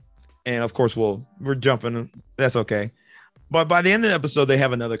episode, and of course we're jumping, that's okay. But by the end of the episode, they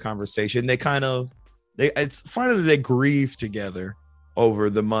have another conversation. It's funny that they grieve together over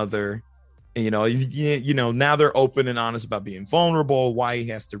the mother. And, now they're open and honest about being vulnerable, why he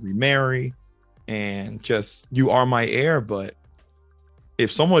has to remarry, and just, you are my heir. But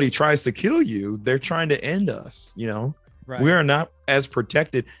if somebody tries to kill you, they're trying to end us. Right. We are not as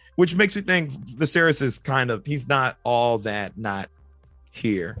protected, which makes me think Viserys is he's not all that not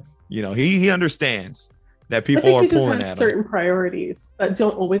here. He understands that people are pulling at him. Certain priorities that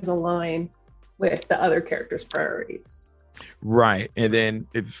don't always align with the other characters' priorities. Right. And then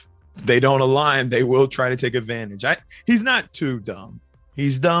if they don't align, they will try to take advantage. He's not too dumb.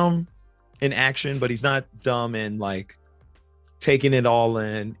 He's dumb in action, but he's not dumb in like taking it all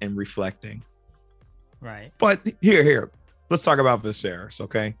in and reflecting. Right. But here, let's talk about Viserys,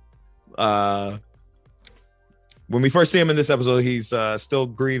 okay? When we first see him in this episode, he's still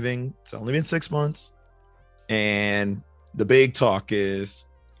grieving. It's only been 6 months. And the big talk is,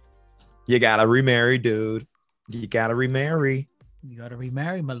 you gotta remarry, dude. You gotta remarry. You gotta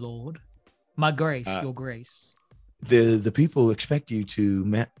remarry, my lord. My grace, your grace. The people expect you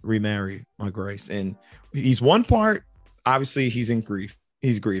to remarry, my grace. And he's one part, obviously he's in grief.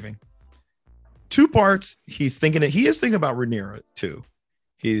 He's grieving. 2 parts, he is thinking about Rhaenyra too.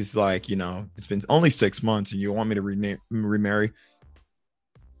 He's like, it's been only 6 months and you want me to remarry.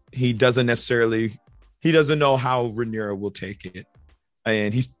 He doesn't know how Rhaenyra will take it.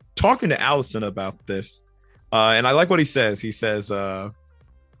 And he's talking to Alicent about this. And I like what he says. He says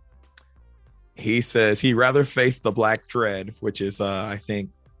he'd rather face the Black Dread, which is, I think,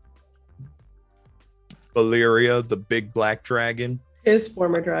 Valyria, the big black dragon. His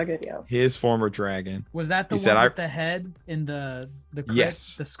former dragon, yeah. His former dragon. Was that the one with the head in the crypt,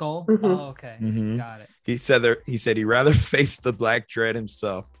 yes, the skull? Mm-hmm. Oh, okay. Mm-hmm. Got it. He said he'd rather face the Black Dread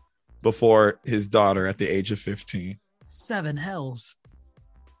himself before his daughter at the age of 15. 7 hells.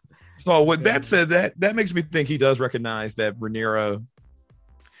 So with that said, that makes me think he does recognize that Rhaenyra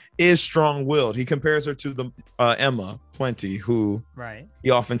is strong-willed. He compares her to the Emma Plenty, who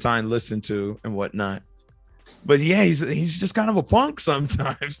he oftentimes listened to and whatnot. But yeah, he's just kind of a punk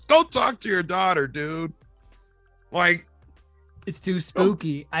sometimes. Go talk to your daughter, dude. Like, it's too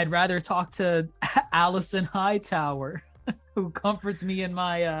spooky. I'd rather talk to Alicent Hightower, who comforts me in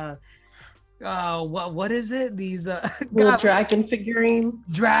my what is it? These dragon figurines,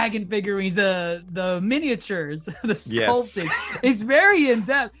 the miniatures, the sculpting. Yes. It's very in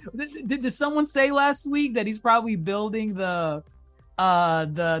depth. Did someone say last week that he's probably building the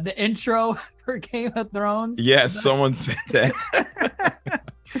intro for Game of Thrones? Yes, someone said that.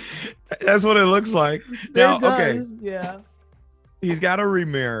 That's what it looks like. Now, okay. Yeah. He's got to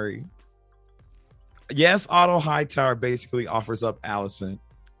remarry. Yes, Otto Hightower basically offers up Alicent.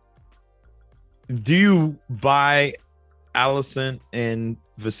 Do you buy Alicent and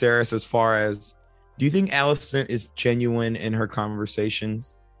Viserys as far as, do you think Alicent is genuine in her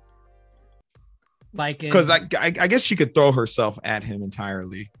conversations? Like, because I guess she could throw herself at him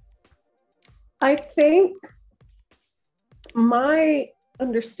entirely. I think my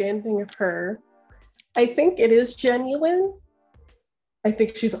understanding of her, I think it is genuine. I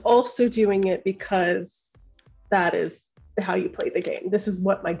think she's also doing it because that is how you play the game. This is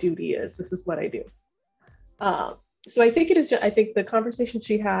what my duty is. This is what I do. So I think it is. I think the conversation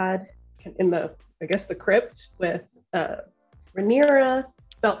she had in the crypt with Rhaenyra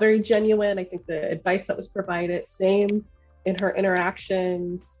felt very genuine. I think the advice that was provided, same in her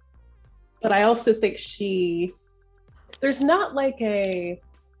interactions. But I also think there's not like a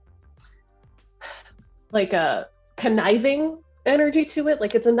conniving energy to it.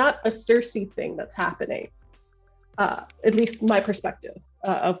 Like it's not a Cersei thing that's happening. At least my perspective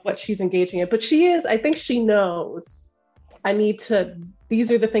of what she's engaging in. But I think she knows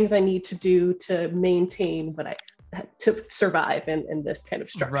these are the things I need to do to maintain to survive in this kind of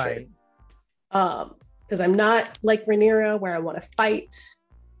structure. Right. Because I'm not like Rhaenyra where I want to fight.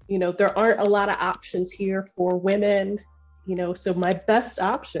 There aren't a lot of options here for women, so my best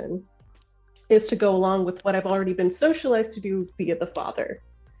option is to go along with what I've already been socialized to do via the father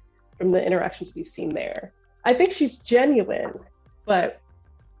from the interactions we've seen there. I think she's genuine, but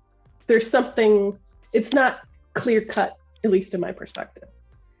there's something, it's not clear cut, at least in my perspective.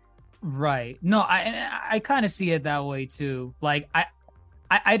 Right. No, I kind of see it that way too. Like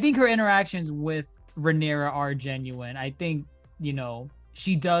I think her interactions with Rhaenyra are genuine. I think,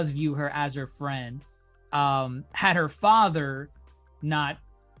 she does view her as her friend. Had her father not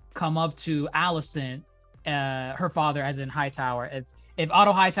come up to Alicent, her father as in Hightower, if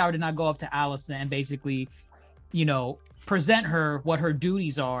Otto Hightower did not go up to Alicent and basically, present her what her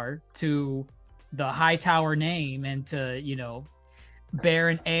duties are to the Hightower name and to, bear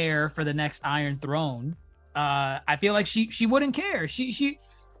an heir for the next Iron Throne, I feel like she wouldn't care.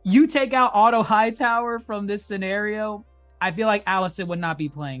 You take out Otto Hightower from this scenario, I feel like Alicent would not be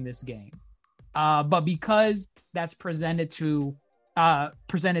playing this game. But because that's presented to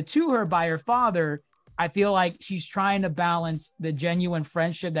her by her father, I feel like she's trying to balance the genuine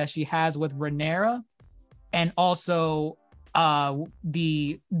friendship that she has with Rhaenyra and also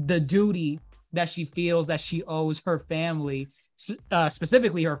the duty that she feels that she owes her family,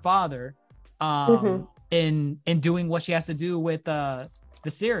 specifically her father, in doing what she has to do with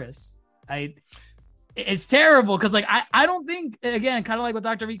Viserys. It's terrible because I don't think, again, kind of like what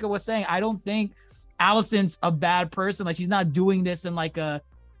Dr. Rico was saying, I don't think Alicent's a bad person. Like she's not doing this in like a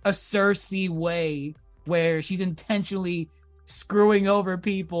Cersei way where she's intentionally screwing over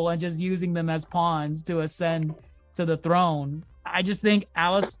people and just using them as pawns to ascend to the throne. I just think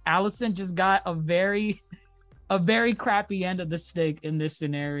Alicent just got a very crappy end of the stick in this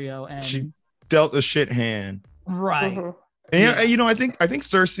scenario, and she dealt a shit hand. Right. And I think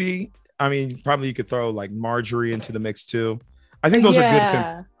Cersei, I mean, probably you could throw like Marjorie into the mix too. I think those are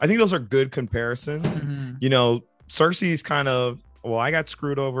good. I think those are good comparisons. Cersei's kind of, well, I got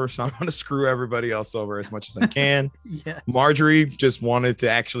screwed over, so I'm going to screw everybody else over as much as I can. Yes. Marjorie just wanted to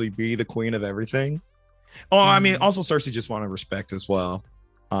actually be the queen of everything. Oh, I mean, also Cersei just wanted respect as well,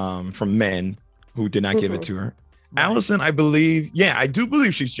 from men who did not give it to her. Right. Alicent, I do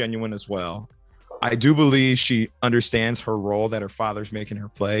believe she's genuine as well. I do believe she understands her role that her father's making her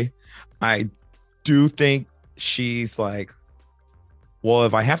play. I do think she's like, well,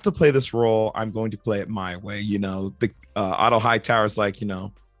 if I have to play this role, I'm going to play it my way. The Otto Hightower's like,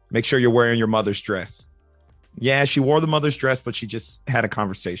 make sure you're wearing your mother's dress. Yeah, she wore the mother's dress, but she just had a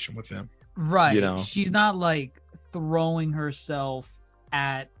conversation with him. Right. She's not like throwing herself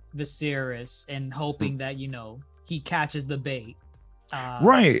at Viserys and hoping that, he catches the bait.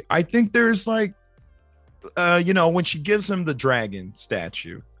 Right. I think there's like, when she gives him the dragon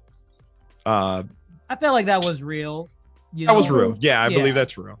statue. I felt like that was real. That was real. Yeah, I believe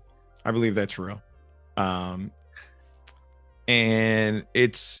that's real. And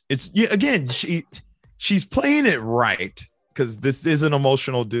it's again, she's playing it right because this is an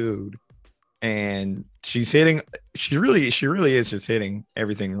emotional dude, and she really is just hitting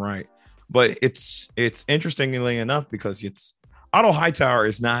everything right. But it's interestingly enough because it's Otto Hightower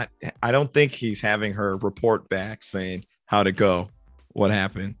is not. I don't think he's having her report back saying how to go, what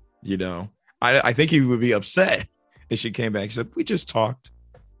happened. I think he would be upset if she came back. She said, "We just talked,"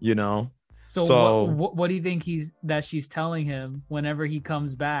 So what do you think she's telling him whenever he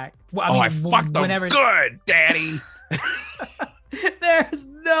comes back? Well, I fucked him good, Daddy. There's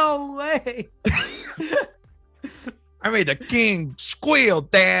no way. I made the king squeal,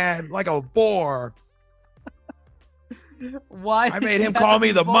 Dad, like a boar. Why? I made him call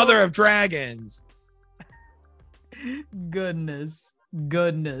me the mother of dragons. Goodness.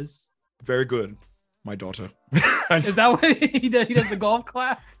 Very good, my daughter. Is that what he does? He does the golf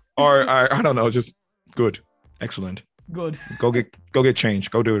clap? Or I don't know, just good, excellent, good. Go get changed.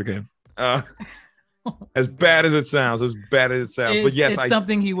 Go do it again. As bad as it sounds, but yes, it's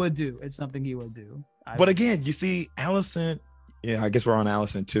something he would do. It's something he would do. But again, you see, Alicent. Yeah, I guess we're on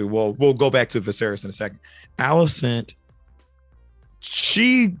Alicent too. We'll go back to Viserys in a second. Alicent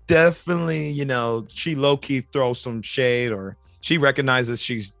she definitely, she low-key throws some shade, or she recognizes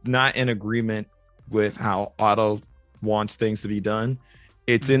she's not in agreement with how Otto wants things to be done.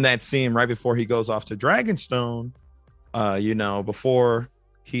 It's in that scene right before he goes off to Dragonstone, before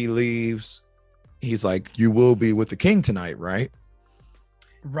he leaves, he's like, you will be with the king tonight, right?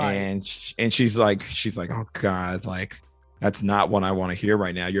 Right. And she's like, oh God, like, that's not what I want to hear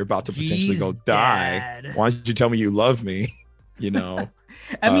right now. You're about to potentially go die. Dad. Why don't you tell me you love me?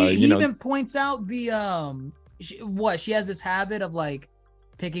 I mean, he even points out the she has this habit of like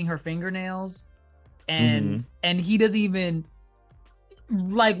picking her fingernails, and he doesn't even,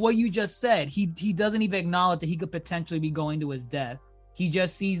 like what you just said, he doesn't even acknowledge that he could potentially be going to his death. He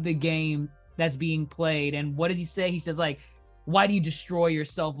just sees the game that's being played, and what does he say? He says like, why do you destroy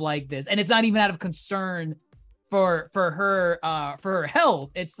yourself like this? And it's not even out of concern for her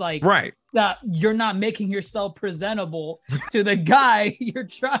health. It's like, right, you're not making yourself presentable to the guy you're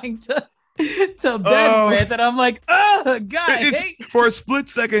trying to bed with. And I'm like, oh God. For a split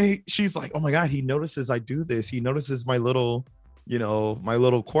second, she's like, oh my God, he notices I do this. He notices my little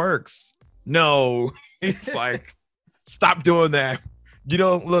quirks. No, it's like, stop doing that. You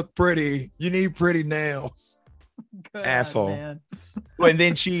don't look pretty. You need pretty nails. God, asshole. Man. And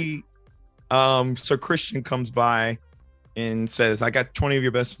then Sir Christian comes by and says, I got 20 of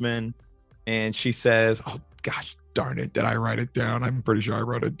your best men. And she says, oh gosh darn it, did I write it down? I'm pretty sure I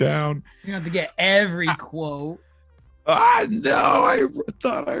wrote it down. You have to get every quote. I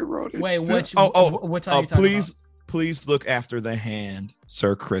thought I wrote it. Wait, down. what time are you talking about? Please look after the hand,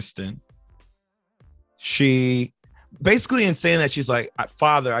 Sir Kristen. She basically, in saying that, she's like,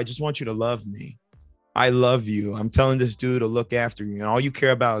 Father, I just want you to love me. I love you. I'm telling this dude to look after you, and all you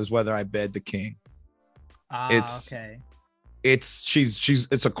care about is whether I bed the king. Okay.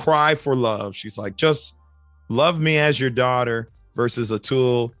 It's a cry for love. She's like, just love me as your daughter versus a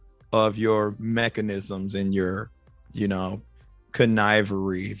tool of your mechanisms and your,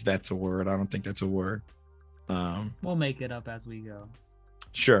 connivery, if that's a word. I don't think that's a word. We'll make it up as we go.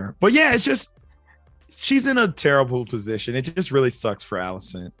 Sure. But yeah, it's just, she's in a terrible position. It just really sucks for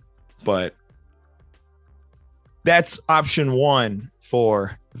Alicent. But that's option 1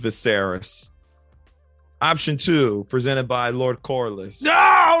 for Viserys. Option 2, presented by Lord Corlys.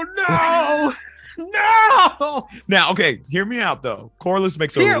 No! No! Now, okay, hear me out though. Corlys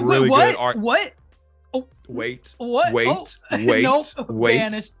makes a really good argument. What? Oh, wait. What? Wait. Nope. Wait.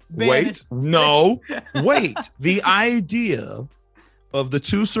 Banished. Wait. No. Wait. The idea of the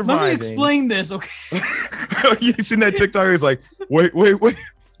two surviving. Let me explain this, okay? You seen that TikTok? He's like, wait.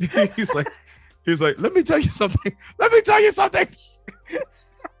 He's like, let me tell you something.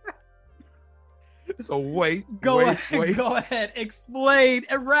 So wait. Go ahead. Explain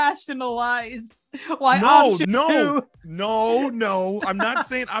and rationalize why option 2. No. I'm not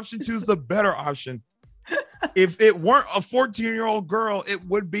saying option 2 is the better option. If it weren't a 14-year-old girl, it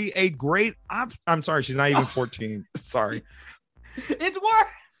would be a great option. I'm sorry, she's not even 14. Sorry. It's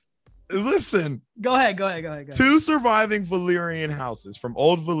worse. Listen. Go ahead. 2 surviving Valyrian houses from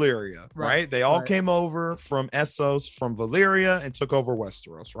old Valyria, right? They all came over from Essos, from Valyria, and took over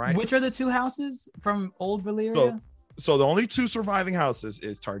Westeros, right? Which are the 2 houses from old Valyria? So the only 2 surviving houses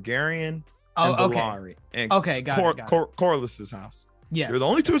is Targaryen and Valyrian. And got it. Corlys's house. Yes. They're the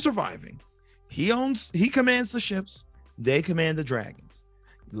only 2 surviving. He commands the ships. They command the dragons.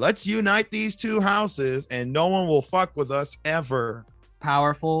 Let's unite these 2 houses and no one will fuck with us ever.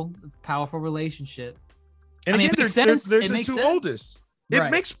 Powerful relationship. And again, it makes sense. They're it the makes 2 sense. oldest. It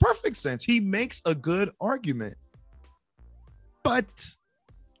makes perfect sense. He makes a good argument. But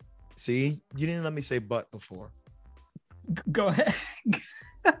see, you didn't let me say but before. Go ahead.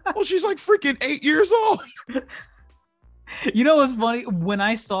 Well, she's like freaking 8 years old. You know what's funny? When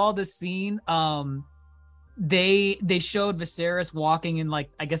I saw the scene, they showed Viserys walking in, like,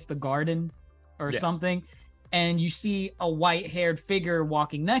 I guess the garden or something, and you see a white-haired figure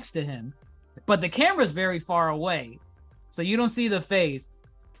walking next to him, but the camera's very far away, so you don't see the face.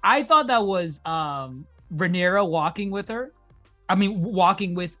 I thought that was Rhaenyra walking with her. I mean,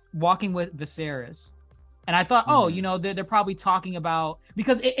 walking with Viserys. And I thought, they're probably talking about,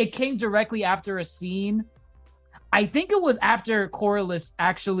 because it came directly after a scene. I think it was after Corlys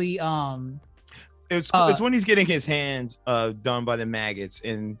actually. It's when he's getting his hands done by the maggots,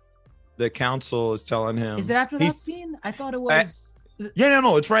 and the council is telling him. Is it after that scene? I thought it was.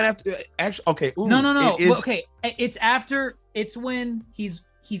 No. It's right after. Actually, okay. Ooh, no. Okay, it's after. It's when he's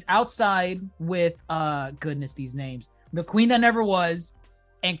outside with goodness, these names. The Queen That Never Was,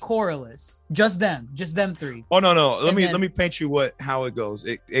 and Corlys. Just them 3. Oh no. Let me paint you how it goes.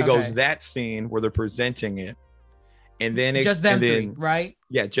 It goes that scene where they're presenting it. And then it Just them and three, then, right?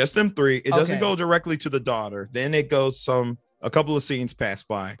 yeah, just them three. It doesn't Okay. go directly to the daughter. Then it goes a couple of scenes pass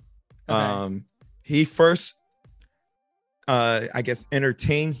by. Okay. He first I guess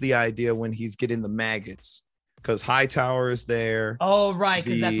entertains the idea when he's getting the maggots, because Hightower is there. Oh, right,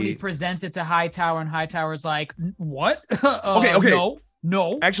 because that's when he The- presents it to Hightower, and Hightower's like, "What? Okay.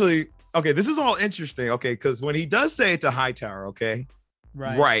 no." Actually, okay, this is all interesting. Okay, because when he does say it to Hightower, okay,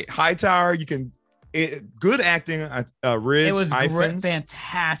 right, Hightower, good acting. Riz It was Ifans,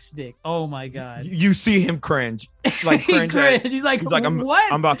 fantastic. Oh my god. you see him cringe, like He cringe. cringed. He's like,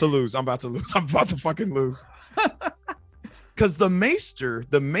 what? I'm about to lose. I'm about to fucking lose. Because the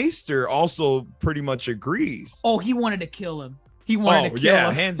Maester also pretty much agrees. Oh, he wanted to kill him. He wanted to kill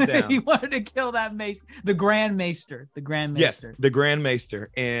him. Hands down. He wanted to kill that maester, the Grand Maester. Yes, the Grand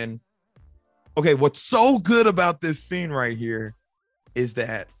Maester. And okay, what's so good about this scene right here is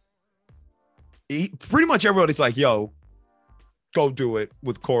that pretty much everybody's like, yo, go do it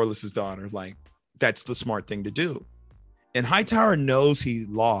with Corlys's daughter. Like, that's the smart thing to do. And Hightower knows he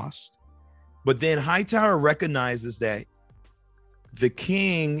lost, but then Hightower recognizes that the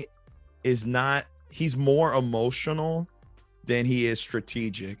king is not, he's more emotional than he is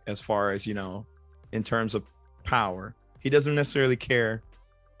strategic as far as, in terms of power. He doesn't necessarily care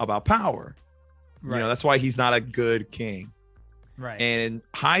about power. Right. That's why he's not a good king. Right. And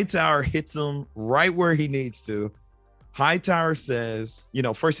Hightower hits him right where he needs to. Hightower says,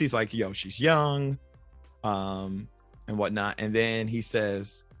 first he's like, yo, she's young, and whatnot. And then he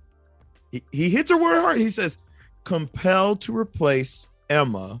says, he hits her word hard. He says, compelled to replace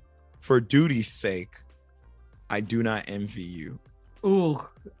Emma for duty's sake, I do not envy you. Ooh,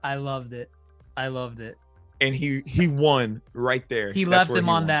 I loved it. And he won right there. He That's left where him he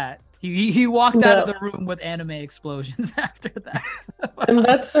on won. that. He walked out of the room with anime explosions after that. And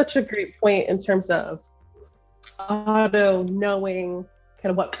that's such a great point in terms of Otto knowing kind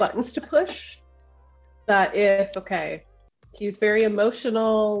of what buttons to push. That if, okay, he's very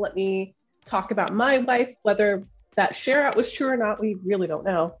emotional, let me talk about my wife, whether that share out was true or not, we really don't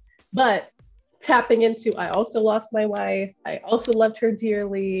know. But tapping into, I also lost my wife, I also loved her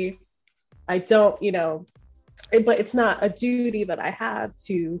dearly. I don't, but it's not a duty that I have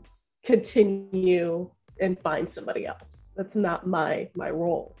to continue and find somebody else. That's not my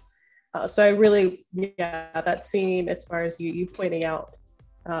role. So I really, that scene, as far as you pointing out,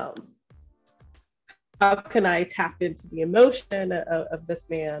 how can I tap into the emotion of this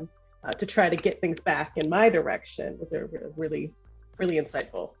man to try to get things back in my direction, was really, really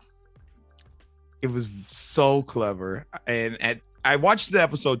insightful. It was so clever. And I watched the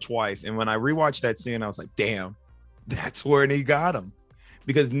episode twice, and when I rewatched that scene, I was like, damn, that's where he got him.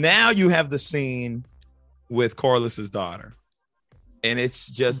 Because now you have the scene with Corlys's daughter, and it's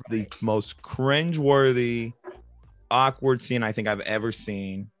just the most cringeworthy, awkward scene I think I've ever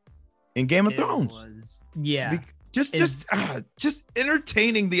seen in Game of Thrones. Yeah. Just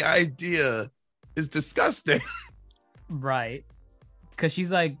entertaining the idea is disgusting. Right. Because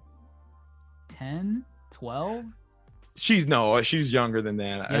she's like 10, 12? She's younger than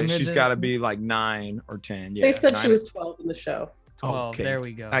that. She's got to be like 9 or 10. Yeah, they said 9. she was 12 in the show. 12. Okay. There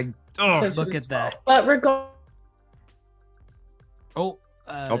we go. Look at that. But regardless,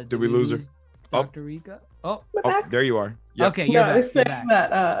 Did we lose her? Dr. Rika? Oh, there you are. Yep. okay. no, You're I back. was saying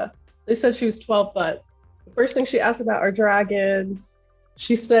that they said she was 12, but the first thing she asked about are dragons.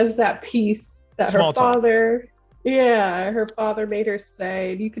 She says that piece that Small her talk. father made her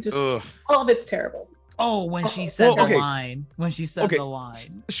say. You could just, Ugh. all of it's terrible. Oh, when she said Well, okay. the line. When she said Okay. the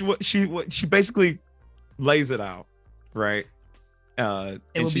line. She basically lays it out, right? It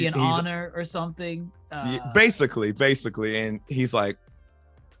would be an honor or something. Basically, and he's like,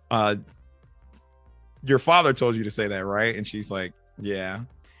 your father told you to say that, right? And she's like, yeah.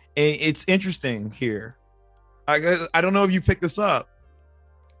 And it's interesting here. I don't know if you picked this up,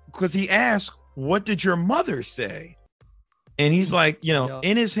 because he asked, what did your mother say? And he's like,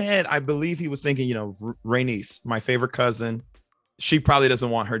 in his head, I believe he was thinking, Rhaenys, my favorite cousin, she probably doesn't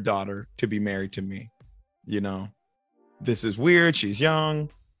want her daughter to be married to me. This is weird. She's young.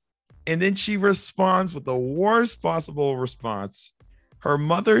 And then she responds with the worst possible response. Her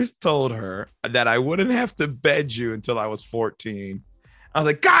mother told her that I wouldn't have to bed you until I was 14. I was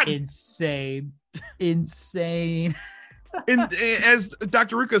like, God! Insane. And as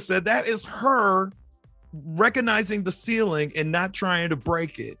Dr. Rika said, that is her recognizing the ceiling and not trying to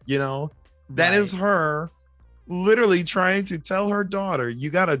break it. That is her literally trying to tell her daughter, you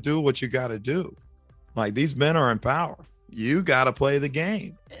got to do what you got to do. Like, these men are in power. You got to play the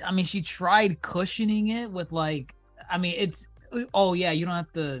game. I mean, she tried cushioning it with it's, oh yeah, you don't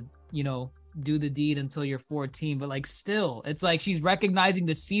have to, do the deed until you're 14, but like still, it's like she's recognizing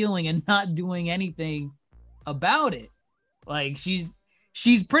the ceiling and not doing anything about it. Like she's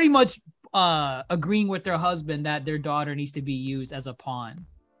pretty much agreeing with their husband that their daughter needs to be used as a pawn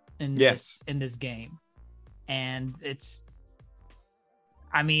in this game. And it's,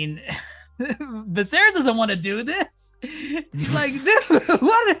 I mean, Viserys doesn't want to do this. He's like,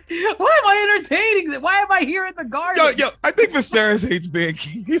 why am I entertaining this? Why am I here in the garden? Yo, I think Viserys hates being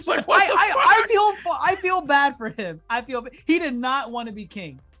king. He's like, what I feel bad for him. He did not want to be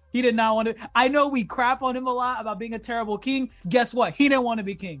king. He did not want to. I know we crap on him a lot about being a terrible king. Guess what? He didn't want to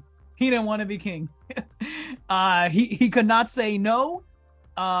be king. He could not say no.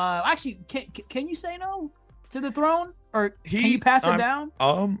 Actually, can you say no to the throne, or can you pass it down?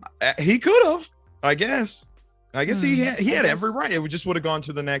 He could have. I guess he had every right. It just would have gone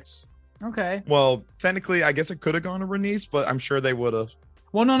to the next. Okay. Well, technically, I guess it could have gone to Rhaenys, but I'm sure they would have.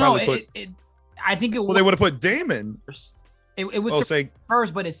 Well, no. I think it. Well, they would have put Daemon first. It was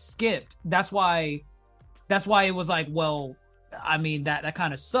first, but it skipped. That's why it was like, well, I mean, that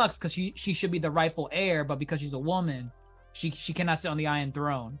kind of sucks because she should be the rightful heir, but because she's a woman, she cannot sit on the Iron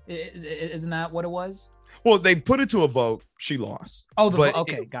Throne. Isn't that what it was? Well, they put it to a vote. She lost. Oh,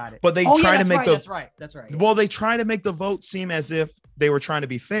 okay, got it. But they try to make that's right. Well, they try to make the vote seem as if they were trying to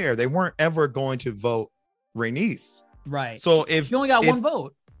be fair. They weren't ever going to vote Rhaenys. Right. So she only got one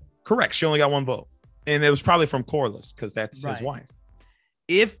vote. Correct. She only got one vote. And it was probably from Corlys because that's his wife.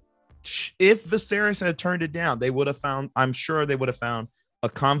 If Viserys had turned it down, I'm sure they would have found a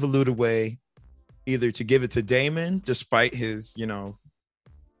convoluted way either to give it to Daemon, despite his,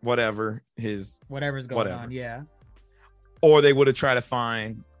 whatever's going on. Yeah. Or they would have tried to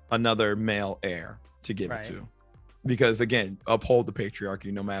find another male heir to give it to. Because again, uphold the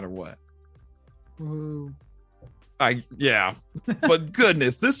patriarchy no matter what. Ooh. But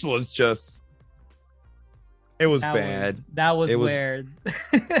goodness, this was just, it was bad. That was weird.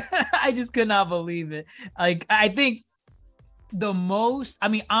 I just could not believe it. Like, I think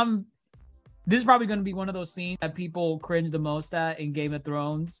this is probably going to be one of those scenes that people cringe the most at in Game of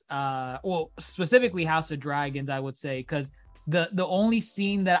Thrones. Well, specifically House of Dragons, I would say, because the only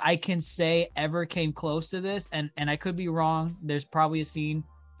scene that I can say ever came close to this, and I could be wrong. There's probably a scene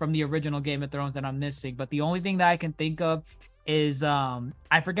from the original Game of Thrones that I'm missing, but the only thing that I can think of is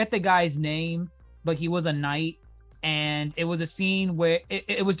I forget the guy's name, but he was a knight, and it was a scene where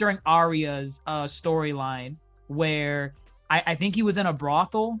it was during Arya's storyline where I think he was in a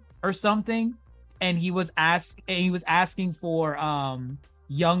brothel or something, and he was asking for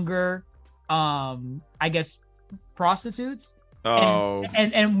younger I guess prostitutes. Oh.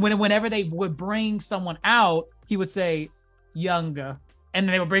 And whenever they would bring someone out, he would say younger, and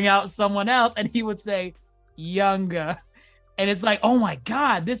then they would bring out someone else and he would say younger, and it's like, oh my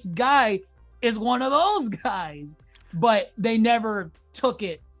god, this guy is one of those guys. But they never took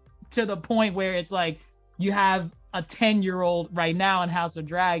it to the point where it's like you have a 10-year-old right now in House of the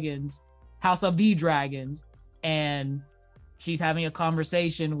Dragons, and she's having a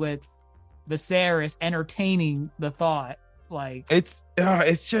conversation with Viserys, entertaining the thought. Like, it's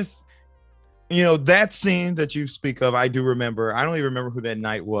just, that scene that you speak of, I do remember. I don't even remember who that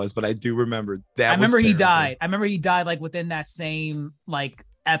knight was, but I do remember that. I remember he died. I remember he died like within that same like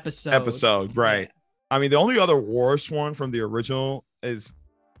episode, right? Yeah. I mean, the only other worst one from the original is,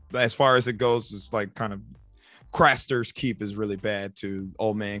 as far as it goes, is like kind of Craster's Keep is really bad to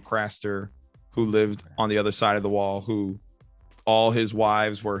old man Craster, who lived on the other side of the wall, who all his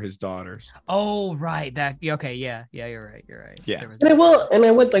wives were his daughters. Oh, right. Okay. Yeah, you're right. Yeah. And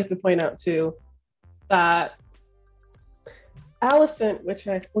I would like to point out too that Alicent, which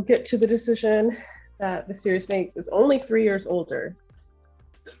I will get to the decision that Viserys makes, is only 3 years older.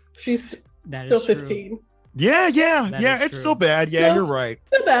 She's still 15. True. Yeah. It's still bad. Yeah, you're right.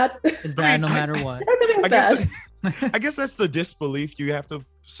 Still bad. It's bad no matter what. Everything's bad. I guess that's the disbelief you have to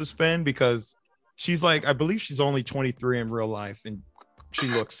suspend, because she's like, I believe she's only 23 in real life, and she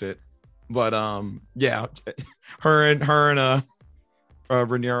looks it. But yeah, her and Rhaenyra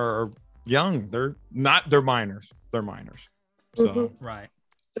are young. They're minors. They're minors. So right.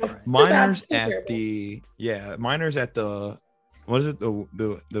 Minors at the what is it? The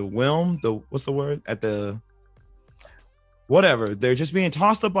Wilm? What's the word? At the whatever. They're just being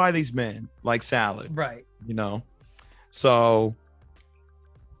tossed up by these men like salad. Right. So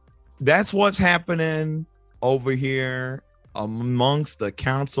that's what's happening over here amongst the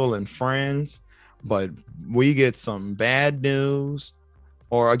council and friends. But we get some bad news.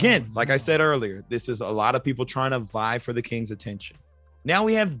 Or again, like I said earlier, this is a lot of people trying to vie for the king's attention. Now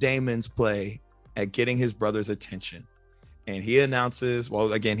we have Daemon's play at getting his brother's attention. and he announces,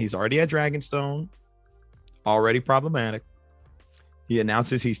 well, again, he's already at Dragonstone, already problematic. He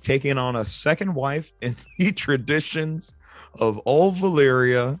announces he's taking on a second wife in the traditions of old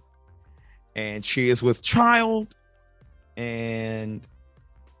Valyria, and she is with child. And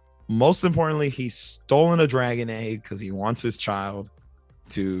most importantly, he's stolen a dragon egg because he wants his child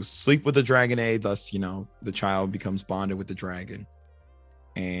to sleep with the dragon egg. Thus, the child becomes bonded with the dragon.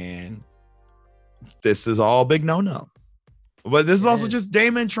 And this is all big no. But this is also just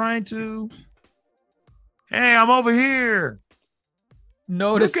Daemon trying to, hey, I'm over here.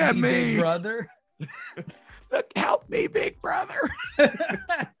 Notice Look at me, me. big brother. Look, help me, big brother.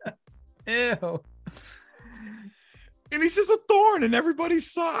 Ew. And he's just a thorn in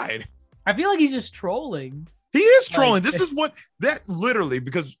everybody's side. I feel like he's just trolling. He is trolling. Like- This is what that literally,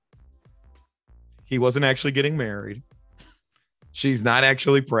 because he wasn't actually getting married. She's not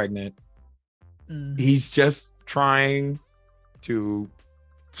actually pregnant. Mm. He's just trying to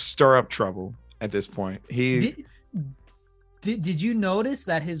stir up trouble at this point. Did you notice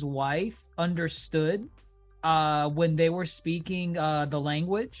that his wife understood when they were speaking the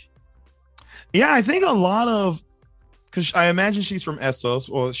language? Yeah, I think a lot of, because I imagine she's from Essos.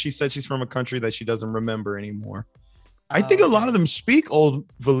 Well, she said she's from a country that she doesn't remember anymore. I think a lot of them speak Old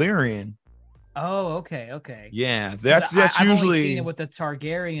Valyrian. Oh, okay. Yeah, that's I've usually only seen it with the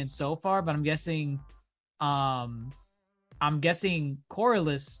Targaryen so far, but I'm guessing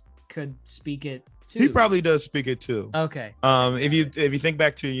Corlys could speak it too. he probably does speak it too. Okay. If you think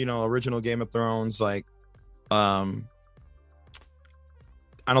back to original Game of Thrones, like I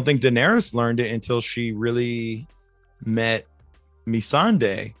don't think Daenerys learned it until she really met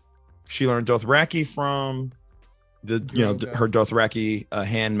Missandei. She learned Dothraki from the Drogo. her Dothraki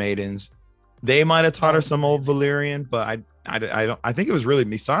handmaidens. They might have taught her some old Valyrian, but I think it was really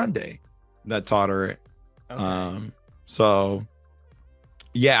Missandei that taught her it. Okay. So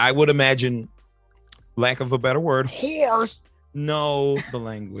yeah, I would imagine, lack of a better word, whores know the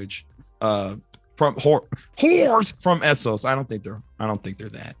language from whores from Essos. I don't think they're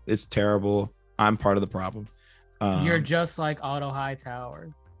that. It's terrible. I'm part of the problem. You're just like Otto Hightower.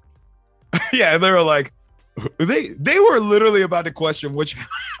 Yeah, they were like, they were literally about to question which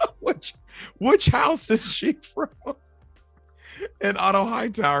house is she from, and Otto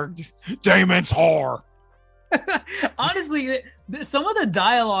Hightower just, Daemon's whore. Honestly, some of the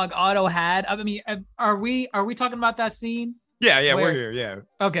dialogue Otto had. I mean, are we talking about that scene? Yeah, Where- we're here. Yeah,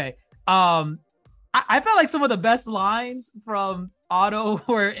 Okay. I felt like some of the best lines from Otto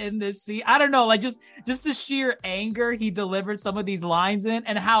were in this scene. I don't know, like just the sheer anger he delivered some of these lines in,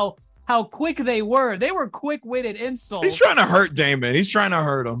 and how quick they were. They were quick-witted insults. he's trying to hurt Daemon. He's trying to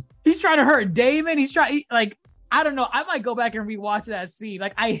hurt him. He's trying to hurt Daemon. I don't know. I might go back and rewatch that scene.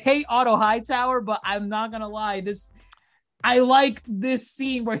 Like, I hate Otto Hightower, but I'm not gonna lie. I like this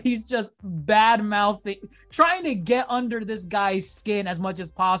scene where he's just bad mouthing, trying to get under this guy's skin as much as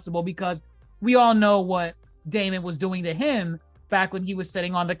possible, because we all know what Daemon was doing to him back when he was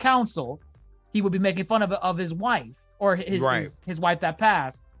sitting on the council. He would be making fun of his wife, or his wife that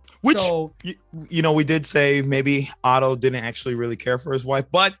passed. Which, So, we did say maybe Otto didn't actually really care for his wife,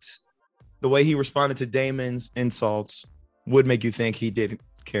 but the way he responded to Daemon's insults would make you think he did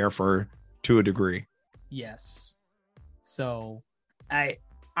care for her to a degree. yes. So I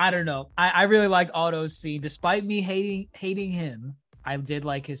don't know. I really liked Otto's scene, despite me hating him. I did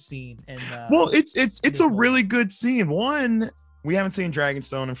like his scene. And Well, it's a really good scene. One, we haven't seen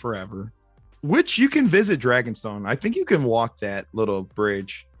Dragonstone in forever, which you can visit Dragonstone. I think you can walk that little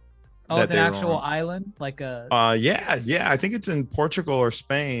bridge. it's an they were actual on. island, like a Yeah. I think it's in Portugal or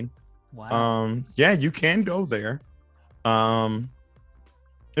Spain. wow. Yeah, you can go there.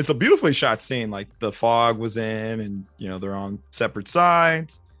 It's a beautifully shot scene. Like the fog was in, and they're on separate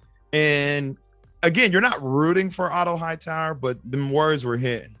sides. And again, you're not rooting for Otto Hightower, but the words were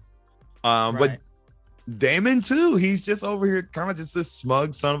hitting. But Right. Daemon too. He's just over here, kind of just this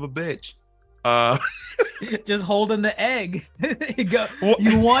smug son of a bitch. Just holding the egg. Well-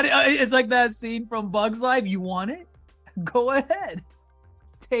 You want it? It's like that scene from Bug's Life. You want it? Go ahead.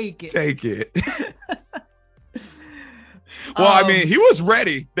 Take it. Take it. Well, I mean, he was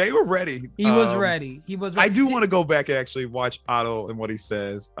ready. They were ready. He was ready. He was I ready. do want to go back and actually watch Otto and what he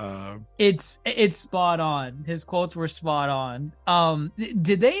says. It's spot on. His quotes were spot on.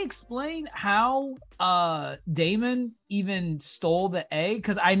 Did they explain how Daemon even stole the egg?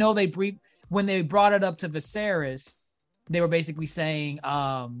 Because I know when they brought it up to Viserys, they were basically saying, he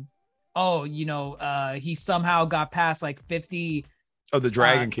somehow got past like 50. Of the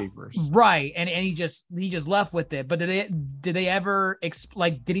Dragon Keepers. Right, and he just left with it. But did they ever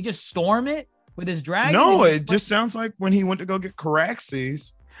did he just storm it? with his dragon. No, it's it just sounds like when he went to go get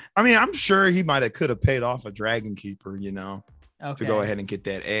Caraxes. I mean, I'm sure he could have paid off a Dragon Keeper, like, to go ahead and get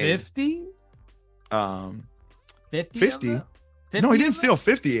that egg. 50? 50? 50? No, he didn't steal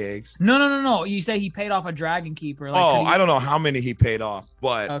 50 eggs. No. You say he paid off a Dragon Keeper. Like, I don't know how many he paid off,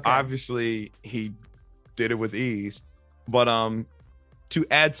 but Okay. obviously he did it with ease. But to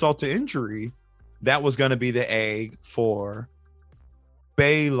add salt to injury, that was going to be the egg for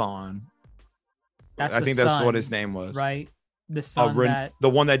Balon. That's I think the that's son, what his name was. right? The son The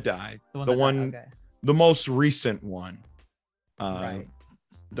one that died. The most recent one. Right.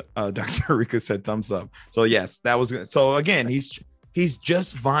 Dr. Rika said thumbs up. So yes, that was good. So again, he's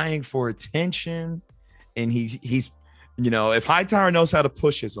just vying for attention, and he's if Hightower knows how to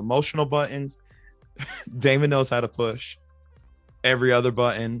push his emotional buttons, Damon knows how to push every other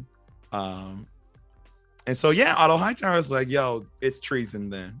button. And so yeah, Otto Hightower is like, yo, it's treason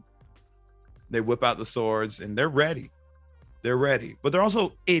then. They whip out the swords and they're ready. But they're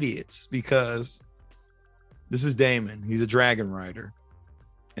also idiots because this is Damon. He's a dragon rider.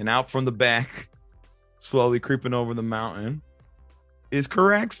 And out from the back, slowly creeping over the mountain, is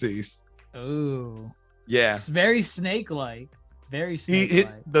Caraxes. Oh. Yeah. It's very snake-like. Very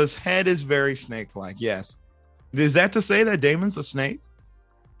snake-like. The head is very snake-like, yes. Is that to say that Damon's a snake?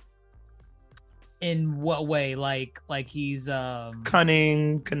 In what way? Like he's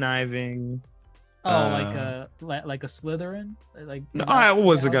cunning, conniving. Like a Slytherin? Like no, I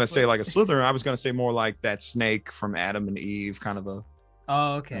wasn't gonna say like a Slytherin. I was gonna say more like that snake from Adam and Eve, kind of a.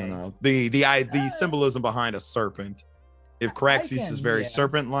 Oh, okay. I don't know. The symbolism behind a serpent. If Caraxes is very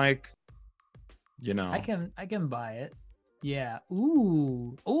serpent-like, I can buy it. Yeah.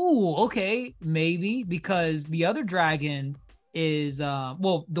 Ooh. Okay. Maybe because the other dragon is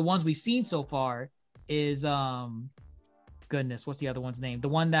the ones we've seen so far is goodness, what's the other one's name? The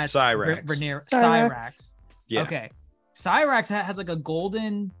one that's Cyrax. Cyrax. Yeah. Okay. Cyrax has like a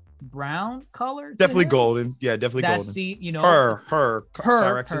golden brown color. Definitely golden. Yeah, definitely golden. Her.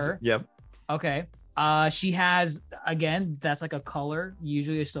 Cyrax. Yep. Okay. She has, again, that's like a color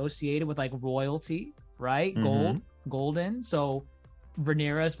usually associated with like royalty, right? Mm-hmm. Golden. So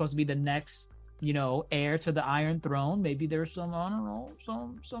Rhaenyra is supposed to be the next, heir to the Iron Throne. Maybe there's some, I don't know,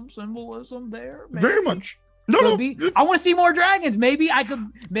 some symbolism there. Maybe. Very much. I want to see more dragons. Maybe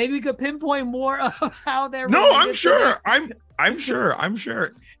we could pinpoint more of how they're. No, I'm sure. I'm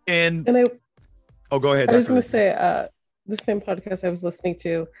sure. And go ahead. I was going to say, the same podcast I was listening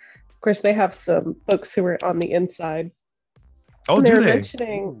to. Of course, they have some folks who were on the inside. Oh, do they?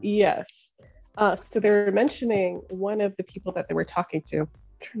 Mentioning, yes. So they were mentioning one of the people that they were talking to. I'm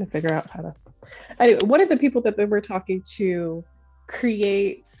trying to figure out how to. Anyway, one of the people that they were talking to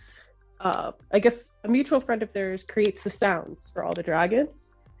creates. I guess a mutual friend of theirs creates the sounds for all the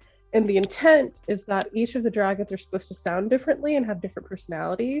dragons. And the intent is that each of the dragons are supposed to sound differently and have different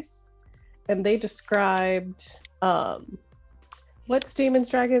personalities. And And what's Damon's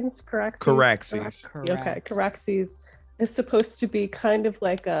dragons? Caraxes. Okay, Caraxes is supposed to be kind of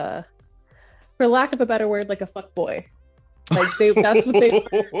like a, for lack of a better word, like a fuckboy. Like that's what they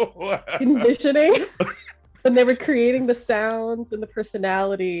were envisioning when they were creating the sounds and the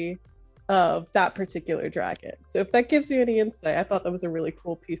personality of that particular dragon. So if that gives you any insight, I thought that was a really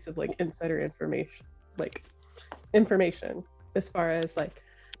cool piece of like insider information, as far as like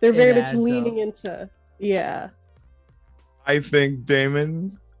they're very much leaning into. Yeah. I think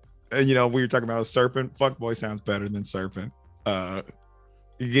Damon, we were talking about a serpent. Fuckboy sounds better than serpent.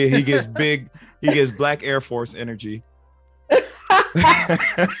 He gives Black Air Force energy.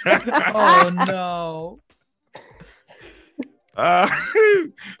 Oh no.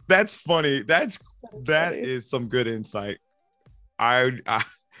 That's funny. That is some good insight.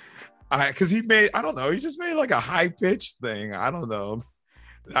 Because he made, I don't know, he just made like a high pitched thing. I don't know.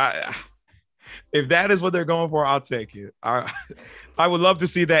 If that is what they're going for, I'll take it. I would love to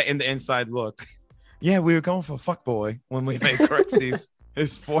see that in the inside look. Yeah, we were going for fuckboy when we made Caraxes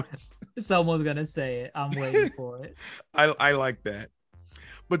his voice. Someone's gonna say it. I'm waiting for it. I like that.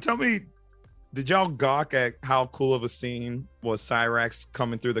 But tell me, did y'all gawk at how cool of a scene was Cyrax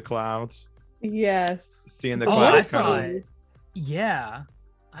coming through the clouds? Yes. Seeing the clouds Yeah.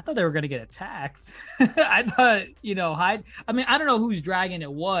 I thought they were going to get attacked. I thought, I don't know whose dragon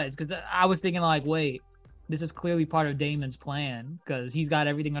it was, because I was thinking like, wait, this is clearly part of Damon's plan, because he's got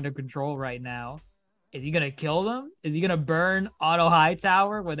everything under control right now. Is he going to kill them? Is he going to burn Otto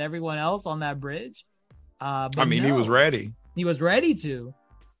Hightower with everyone else on that bridge? He was ready. He was ready to.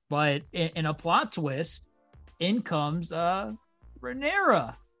 But in a plot twist, in comes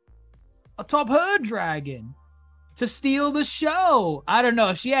Rhaenyra atop her dragon, to steal the show. I don't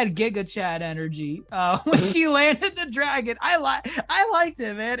know. She had Giga Chad energy when she landed the dragon. I liked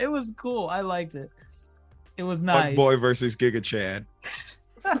it, man. It was cool. I liked it. It was nice. Bug Boy versus Giga Chad.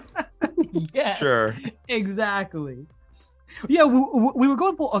 Yes, Sure. Exactly. Yeah, we were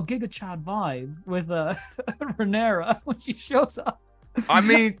going for a Giga Chad vibe with Rhaenyra when she shows up. I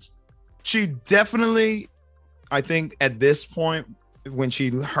mean, she definitely, I think at this point, when she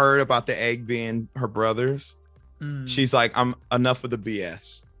heard about the egg being her brother's, she's like, I'm enough of the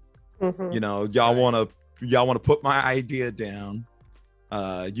BS. Mhm. You know, y'all want to put my idea down.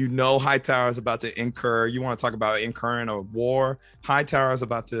 Hightower is about to incur. You want to talk about incurring a war? Hightower is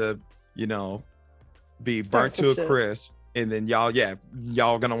about to, be burnt to a crisp. And then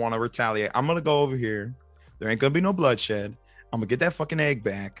y'all gonna want to retaliate. I'm gonna go over here. There ain't gonna be no bloodshed. I'm gonna get that fucking egg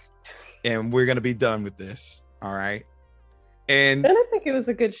back, and we're gonna be done with this. All right. And I think it was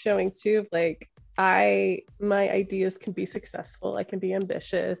a good showing too. Of like, my ideas can be successful. I can be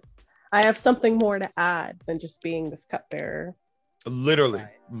ambitious. I have something more to add than just being this cupbearer.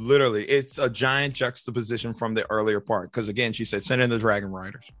 literally, it's a giant juxtaposition from the earlier part. Because again, she said, send in the Dragon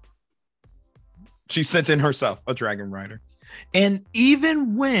Riders. She sent in herself a Dragon Rider. And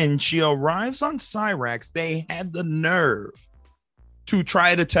even when she arrives on Cyrax, they had the nerve to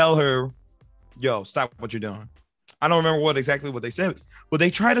try to tell her, yo, stop what you're doing. I don't remember exactly what they said, but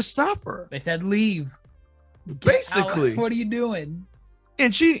they try to stop her. They said, leave. Basically. What are you doing?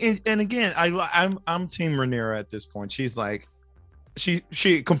 And and again, I'm Team Rhaenyra at this point. She's like, she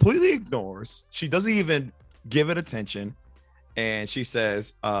completely ignores. She doesn't even give it attention. And she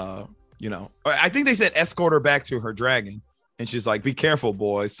says, I think they said escort her back to her dragon. And she's like, be careful,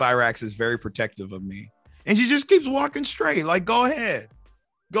 boys. Cyrax is very protective of me. And she just keeps walking straight. Like, go ahead.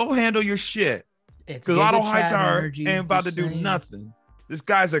 Go handle your shit. Because Otto Hightower ain't about to do nothing. This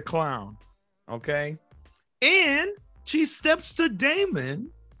guy's a clown. Okay? And she steps to Daemon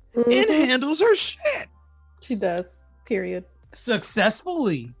and handles her shit. She does. Period.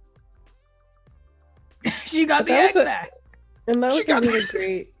 Successfully. She got the egg back. And that was a really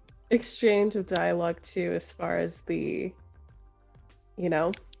great exchange of dialogue too, as far as the,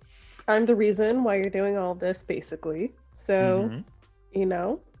 I'm the reason why you're doing all this, basically. So,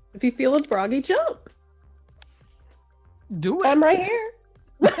 if you feel a froggy, jump. Do it. I'm right here.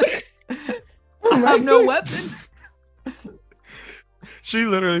 I have no weapon. She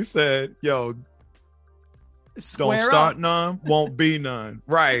literally said, yo, don't start none, won't be none.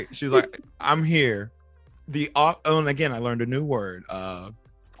 Right. She's like, I'm here. And again, I learned a new word.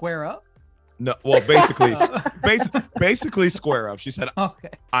 Square up? No, well, basically square up. She said,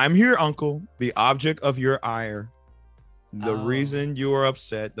 okay. I'm here, uncle, the object of your ire. The reason you are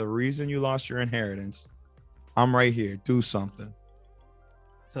upset, the reason you lost your inheritance. I'm right here. Do something.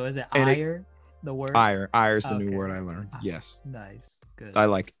 So is it ire? The word? Ire is the new word I learned. Yes. Nice. Good. I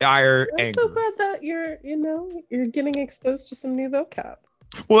like ire. I'm so glad that you're getting exposed to some new vocab.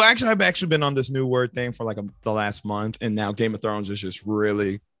 Well, actually, I've actually been on this new word thing for like the last month, and now Game of Thrones is just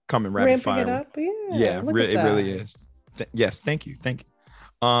really coming rapid fire. It up? Yeah, it really is. Yes, thank you.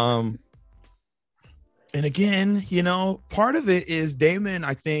 And again, part of it is Daemon.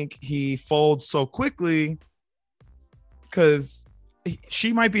 I think he folds so quickly because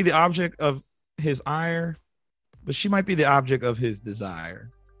she might be the object of his ire, but she might be the object of his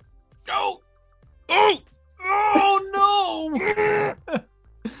desire. Oh no!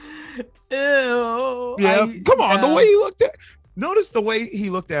 Ew. Yeah, come on. The way he looked at. Notice the way he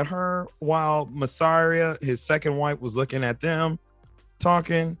looked at her while Mysaria, his second wife, was looking at them,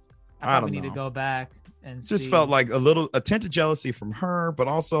 talking. I don't know. We need to go back and just see. Felt like a tint of jealousy from her, but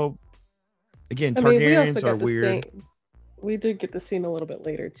also, again, Targaryens are weird. We did get the scene a little bit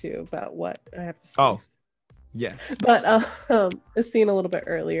later too about what I have to say. Oh, yeah. But a scene a little bit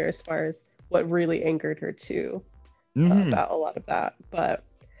earlier as far as what really angered her too about a lot of that. But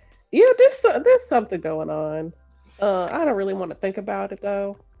yeah, there's something going on. I don't really want to think about it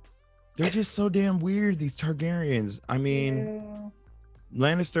though. They're just so damn weird, these Targaryens. I mean,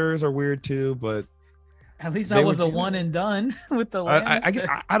 Lannisters are weird too, but at least I was a one and done with the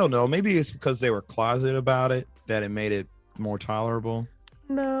Lannisters. I don't know. Maybe it's because they were closeted about it that it made it more tolerable.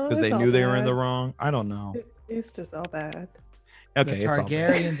 No, because they knew they were in the wrong. I don't know. It's just all bad. Okay, the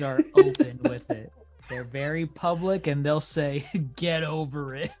Targaryens are open with it. They're very public, and they'll say, "Get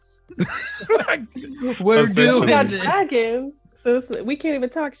over it." We're doing got dragons, so we can't even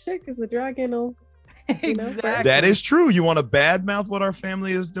talk shit because the dragon will. Exactly. That is true. You want to badmouth what our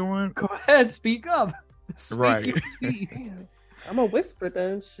family is doing? Go ahead, speak up. Right. I'm a whisper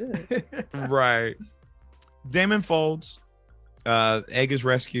then. Shit. Right. Daemon folds. Egg is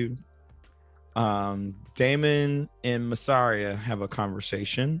rescued. Damon and Massaria have a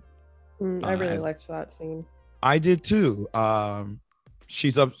conversation. I really as- liked that scene. I did too.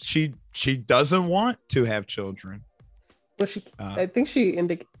 She's up. She doesn't want to have children. Well, I think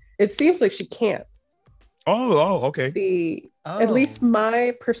it seems like she can't. Okay. At least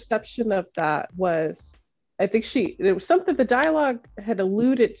my perception of that was, I think it was something the dialogue had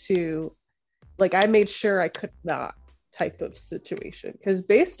alluded to, like I made sure I could not type of situation, because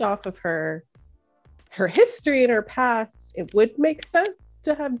based off of her history and her past, it would make sense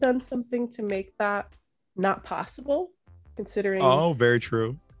to have done something to make that not possible, considering Very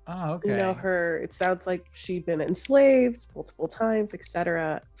true. Oh, okay. It sounds like she'd been enslaved multiple times,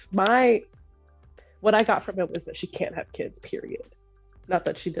 etc. What I got from it was that she can't have kids, period. Not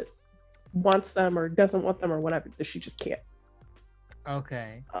that she wants them or doesn't want them or whatever, that she just can't.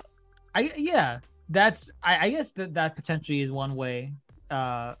 Okay. I guess that potentially is one way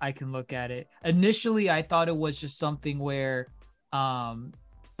I can look at it. Initially, I thought it was just something where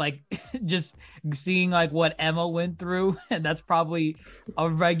like just seeing like what Emma went through, and that's probably a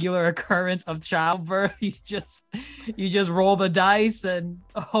regular occurrence of childbirth. You just roll the dice and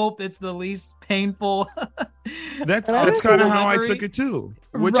hope it's the least painful. That's kind of how I took it too,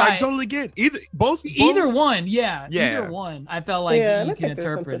 which I Right. totally get. Either one, yeah. Yeah. Either one. I felt like and you I can think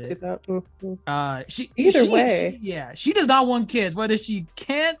there's interpret something it. to that. Either way. she does not want kids, whether she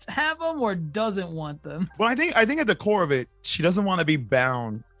can't have them or doesn't want them. Well, I think at the core of it, she doesn't want to be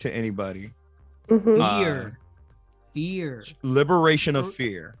bound to anybody. Mhm. Fear. Liberation of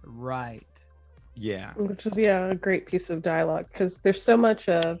fear. Right. Yeah. Which is a great piece of dialogue, because there's so much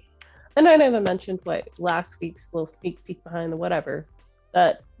of, and I know I mentioned last week's little sneak peek behind the whatever,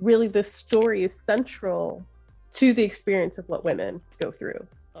 that really this story is central to the experience of what women go through.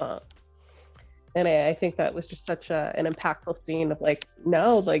 And I think that was just such an impactful scene of like,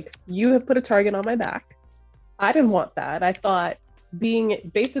 no, like you have put a target on my back. I didn't want that. I thought being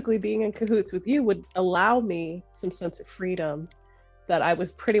in cahoots with you would allow me some sense of freedom that I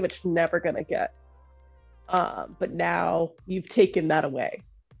was pretty much never going to get. But now you've taken that away.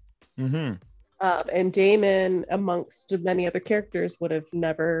 Mm-hmm. And Damon, amongst many other characters, would have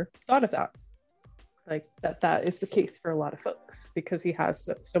never thought of that. Like that is the case for a lot of folks, because he has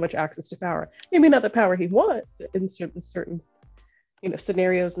so much access to power. Maybe not the power he wants in certain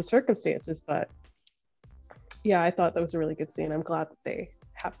scenarios and circumstances, but yeah, I thought that was a really good scene. I'm glad that they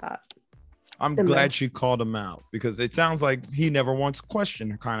have that. I'm glad she called him out, because it sounds like he never once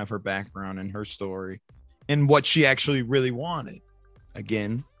questioned kind of her background and her story and what she actually really wanted.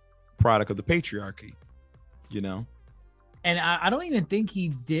 Again, product of the patriarchy, And I don't even think he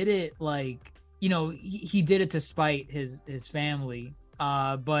did it like, he did it to spite his family.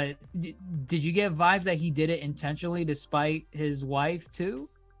 But did you get vibes that he did it intentionally to spite his wife too?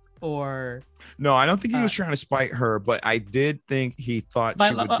 Or no, I don't think he was trying to spite her, but I did think he thought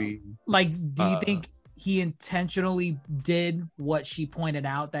she would be like, do you think he intentionally did what she pointed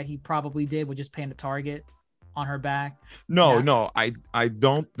out that he probably did, with just paying a target on her back? No, I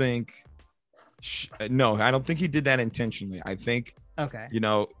don't think I don't think he did that intentionally. I think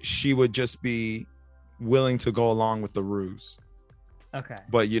she would just be willing to go along with the ruse. Okay.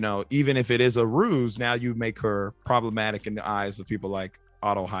 But even if it is a ruse, now you make her problematic in the eyes of people like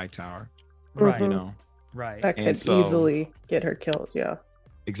Otto Hightower. Right. Right. That could easily get her killed. Yeah.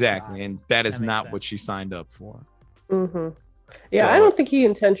 Exactly. And that is not sense. what she signed up for. Mm-hmm. Yeah, So- I don't think he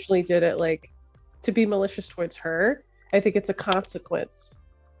intentionally did it like to be malicious towards her. I think it's a consequence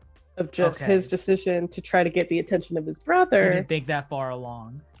of just his decision to try to get the attention of his He brother. didn't think that far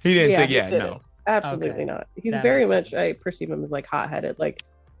along. He didn't think, he yeah, didn't. no. Absolutely Okay. not. He's That very makes much, sense. I perceive him as like hot-headed. Like,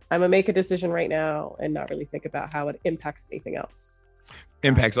 I'm gonna make a decision right now and not really think about how it impacts anything else.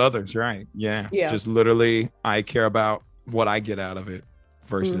 Impacts others, right? Yeah. Yeah. Just literally, I care about what I get out of it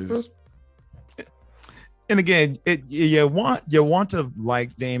versus. And again, you want to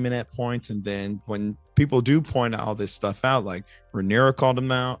like Damon at points, and then when people do point all this stuff out, like Rhaenyra called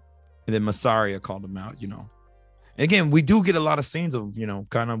him out, and then Massaria called him out. And again, we do get a lot of scenes of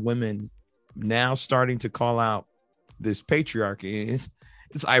kind of women now starting to call out this patriarchy.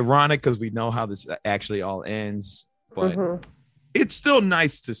 It's ironic because we know how this actually all ends, but it's still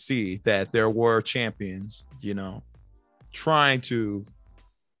nice to see that there were champions, trying to,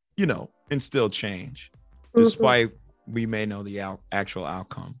 instill change, despite we may know the actual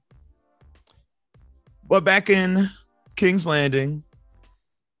outcome. But back in King's Landing,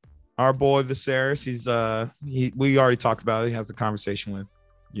 our boy Viserys, we already talked about it. He has a conversation with,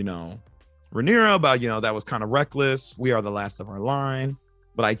 Rhaenyra about, that was kind of reckless. We are the last of our line,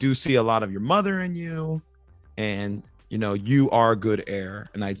 but I do see a lot of your mother in you. And you are a good heir,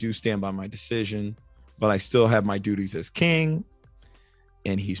 and I do stand by my decision, but I still have my duties as king.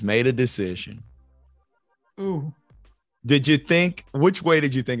 And he's made a decision. Ooh. Which way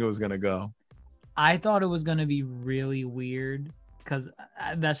did you think it was going to go? I thought it was going to be really weird because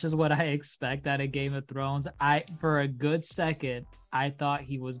that's just what I expect out of Game of Thrones. For a good second, I thought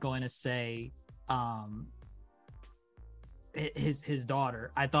he was going to say his daughter.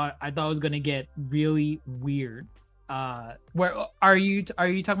 I thought it was going to get really weird. Where are you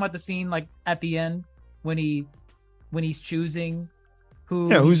talking about the scene like at the end when he's choosing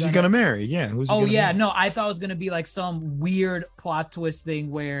who's he gonna marry? Yeah. Marry? No, I thought it was gonna be like some weird plot twist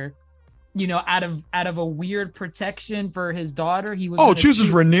thing where, out of a weird protection for his daughter, he was chooses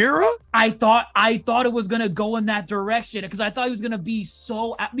Rhaenyra. I thought it was gonna go in that direction because I thought he was gonna be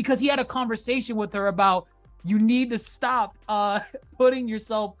because he had a conversation with her about you need to stop putting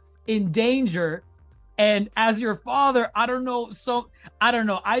yourself in danger. And as your father, I don't know.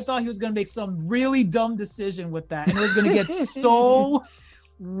 I thought he was going to make some really dumb decision with that. And it was going to get so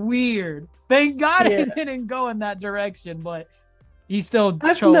weird. Thank God it didn't go in that direction, but he still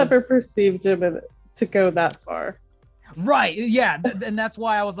I've never perceived him to go that far. Right. Yeah. And that's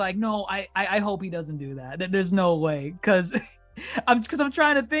why I was like, no, I hope he doesn't do that. There's no way. Because I'm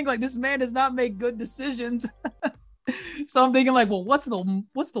trying to think like this man does not make good decisions. So I'm thinking like, well, what's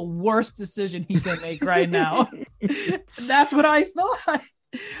the worst decision he can make right now? That's what I thought.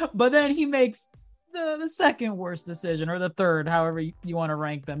 But then he makes the second worst decision, or the third, however you want to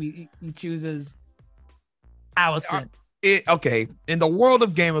rank them. He chooses Alicent. Okay, in the world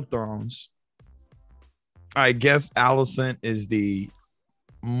of Game of Thrones, I guess Alicent is the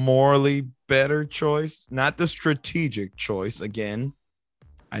morally better choice, not the strategic choice. Again,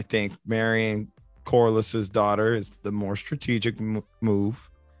 I think marrying Corlys's daughter is the more strategic move,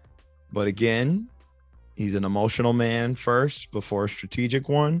 but again, he's an emotional man first before a strategic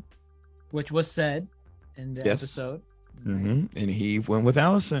one, which was said in the episode. And he went with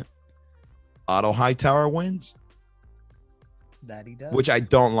Alicent. Otto Hightower wins. That he does. Which I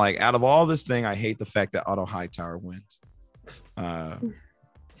don't like. Out of all this thing, I hate the fact that Otto Hightower wins.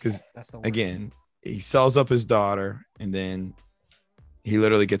 Because again, he sells up his daughter, and then he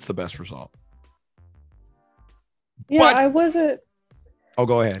literally gets the best result. Yeah, I wasn't. Oh,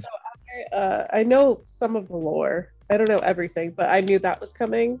 go ahead. So I know some of the lore. I don't know everything, but I knew that was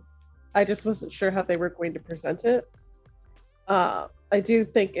coming. I just wasn't sure how they were going to present it. I do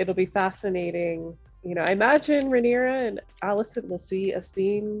think it'll be fascinating. I imagine Rhaenyra and Alicent will see a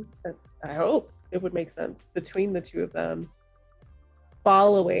scene that I hope it would make sense between the two of them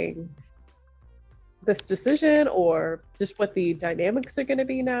following this decision, or just what the dynamics are going to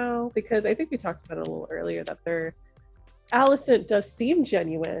be now. Because I think we talked about it a little earlier that Alicent does seem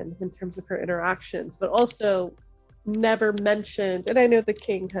genuine in terms of her interactions, but also never mentioned, and I know the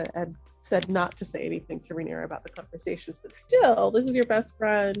king had said not to say anything to Rhaenyra about the conversations, but still, this is your best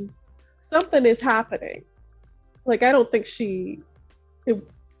friend. Something is happening. Like, I don't think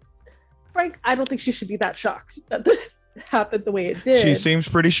Frank, I don't think she should be that shocked that this happened the way it did. She seems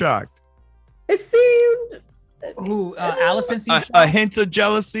pretty shocked. It seemed... Alicent seems a hint of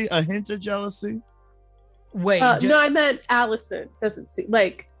jealousy. Wait, no, I meant Alicent doesn't seem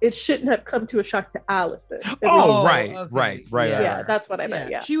like it shouldn't have come to a shock to Alicent. Right. Yeah, that's what I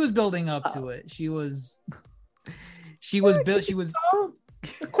meant. Yeah, she was building up to it. She was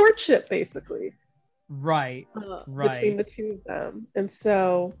the courtship, basically. Right. Between the two of them, and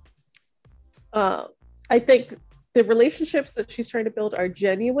so I think the relationships that she's trying to build are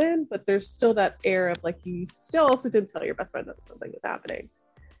genuine, but there's still that air of like, you still also didn't tell your best friend that something was happening.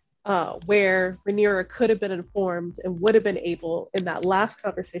 Where Rhaenyra could have been informed and would have been able, in that last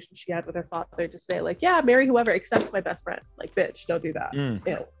conversation she had with her father, to say like, yeah, marry whoever except my best friend. Like, bitch, don't do that.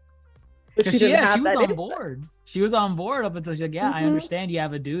 But she was on board. She was on board up until she's like, I understand you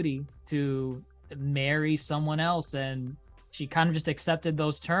have a duty to marry someone else, and she kind of just accepted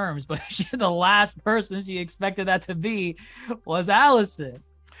those terms. But the last person she expected that to be was Alicent.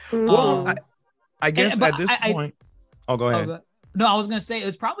 Well, I guess at this point, go ahead. No, I was going to say it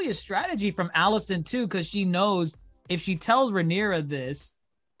was probably a strategy from Alicent too, because she knows if she tells Rhaenyra this,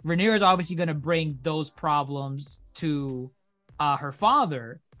 Rhaenyra is obviously going to bring those problems to her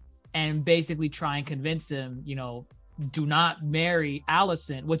father and basically try and convince him, do not marry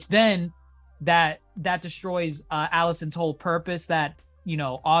Alicent, which then that destroys Alicent's whole purpose that,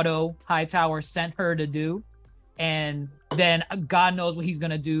 Otto Hightower sent her to do. And then God knows what he's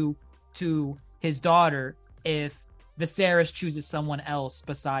going to do to his daughter if Viserys chooses someone else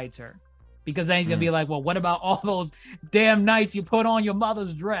besides her, because then he's gonna be like, well, what about all those damn nights you put on your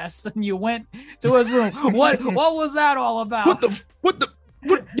mother's dress and you went to his room? What was that all about? What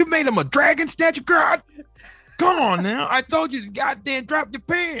you made him a dragon statue, girl? Come on now. I told you to goddamn drop your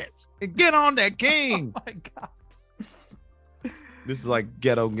pants and get on that king. Oh my God. This is like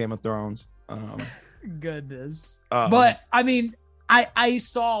ghetto Game of Thrones. Goodness. But I mean, I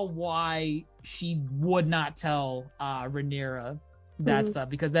saw why she would not tell Rhaenyra that stuff,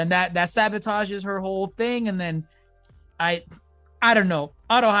 because then that sabotages her whole thing. And then I don't know.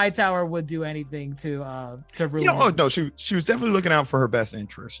 Otto Hightower would do anything to ruin. You know, no, she was definitely looking out for her best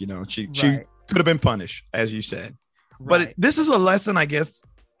interest. You know, she could have been punished, as you said. Right. But this is a lesson, I guess,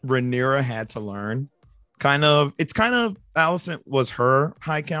 Rhaenyra had to learn. It's kind of Alicent was her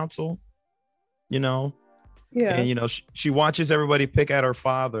high council, you know. Yeah. And you know, she watches everybody pick at her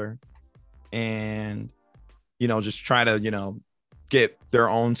father, and you know, just try to, you know, get their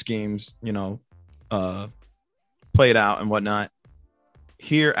own schemes, you know, played out and whatnot.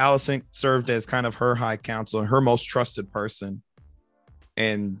 Here, Alicent served as kind of her high counsel and her most trusted person,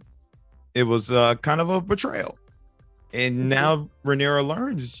 and it was kind of a betrayal. And now Rhaenyra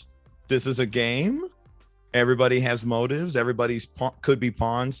learns this is a game. Everybody has motives. Everybody's could be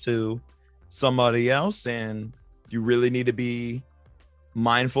pawns to somebody else, and you really need to be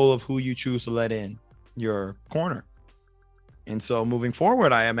mindful of who you choose to let in your corner. And so moving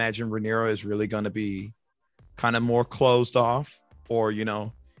forward, I imagine Rhaenyra is really going to be kind of more closed off, or, you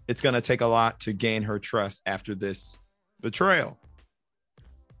know, it's going to take a lot to gain her trust after this betrayal.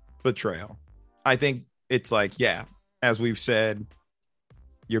 I think it's like, yeah, as we've said,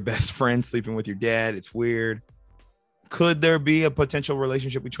 your best friend sleeping with your dad. It's weird. Could there be a potential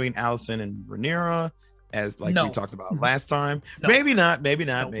relationship between Alicent and Rhaenyra, as like we talked about last time? No. Maybe not. Maybe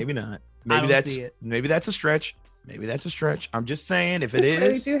that's a stretch. I'm just saying, if it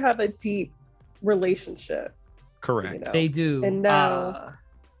is, they do have a deep relationship. Correct. You know? They do. And now,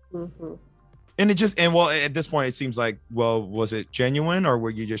 and well, at this point, it seems like, well, was it genuine, or were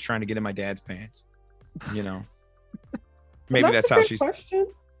you just trying to get in my dad's pants? You know, maybe that's how she's. Question.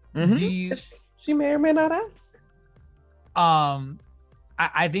 Mm-hmm. Do you? She may or may not ask.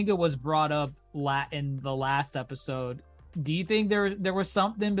 I think it was brought up in the last episode. Do you think there was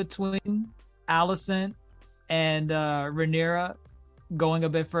something between Alicent and Rhaenyra going a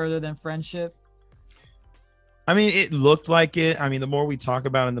bit further than friendship? I mean, it looked like it. I mean, the more we talk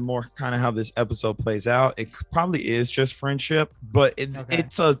about it, and the more kind of how this episode plays out, it probably is just friendship, but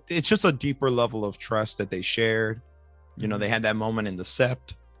it's just a deeper level of trust that they shared. You know, they had that moment in the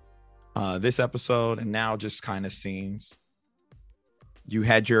Sept, this episode, and now just kind of seems you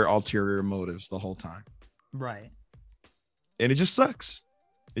had your ulterior motives the whole time. Right. And it just sucks.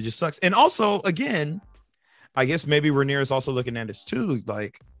 And also, again, I guess maybe Rhaenyra is also looking at this too,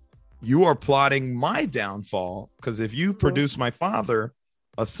 like, you are plotting my downfall, because if you produce my father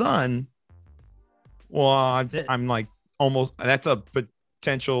a son, well, I'm like, almost, that's a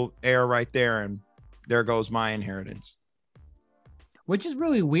potential heir right there, and there goes my inheritance. Which is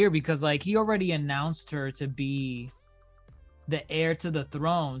really weird, because like he already announced her to be the heir to the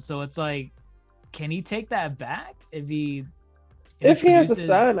throne, so it's like, can he take that back if he has a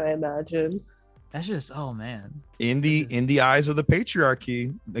son? I imagine. That's just, oh man. In the eyes of the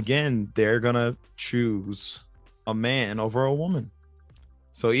patriarchy, again, they're gonna choose a man over a woman.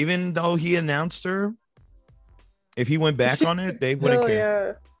 So even though he announced her, if he went back on it, they wouldn't care.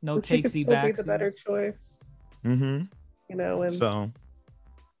 Yeah. No takesy back. The better choice. Mm-hmm. You know, and so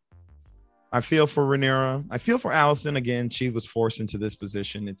I feel for Rhaenyra. I feel for Alicent. Again, she was forced into this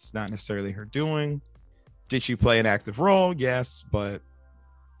position. It's not necessarily her doing. Did she play an active role? Yes, but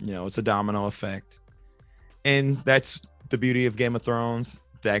you know, it's a domino effect. And that's the beauty of Game of Thrones,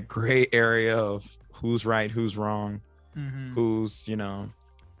 that gray area of who's right, who's wrong, who's, you know,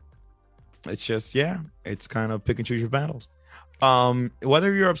 it's just, yeah, it's kind of pick and choose your battles.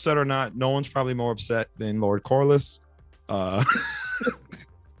 Whether you're upset or not, no one's probably more upset than Lord Corlys.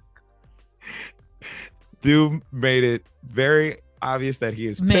 Dude made it very obvious that he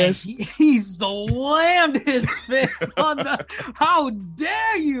is pissed. He slammed his fist on the. How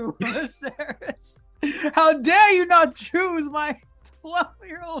dare you, Viserys? How dare you not choose my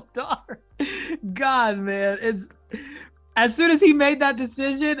 12-year-old daughter? God, man, it's as soon as he made that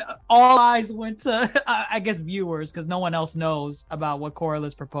decision, all eyes went to, I guess, viewers, because no one else knows about what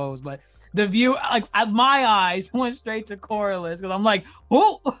Corlys proposed. But my eyes went straight to Corlys, because I'm like,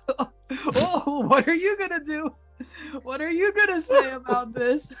 oh, what are you gonna do? What are you gonna say about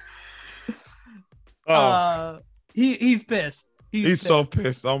this? He's pissed. He's pissed. So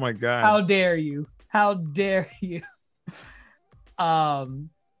pissed. Oh my god! How dare you? How dare you?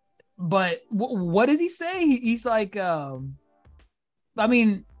 But what does he say? He's like, I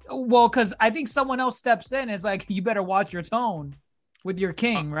mean, well, because I think someone else steps in. It's like, you better watch your tone with your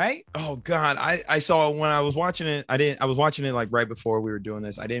king, right? Oh God, I saw it when I was watching it. I was watching it like right before we were doing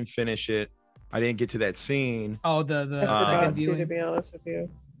this. I didn't finish it. I didn't get to that scene. Oh, the I second forgot viewing. to be honest with you.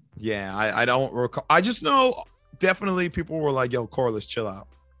 Yeah, I don't recall. I just know definitely people were like, "Yo, Corliss, chill out."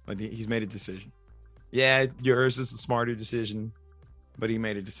 Like he's made a decision. Yeah, yours is a smarter decision, but he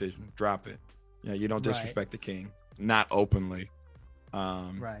made a decision. Drop it. Yeah, you don't disrespect the king, not openly.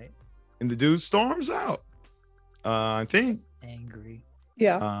 Right. And the dude storms out. I think. Angry.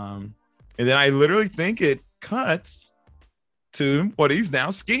 Yeah. And then I literally think it cuts to what he's now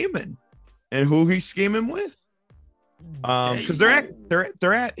scheming and who he's scheming with. Because they're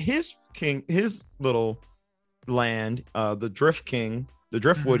at his little land, the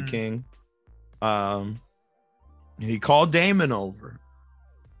Driftwood King. And he called Daemon over,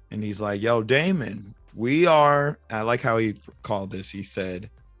 and he's like, "Yo, Daemon, I like how he called this. He said,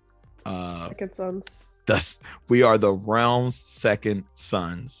 Second sons. we are the realm's second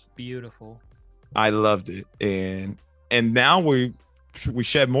sons." Beautiful. I loved it. And now we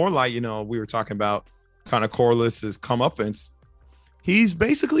shed more light. You know, we were talking about kind of Corliss's comeuppance. He's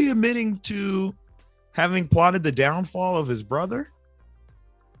basically admitting to having plotted the downfall of his brother.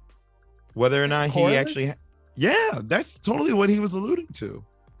 Whether or not Corlys? he actually, yeah, that's totally what he was alluding to.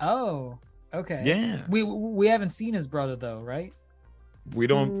 Oh, okay. Yeah, We haven't seen his brother though, right? we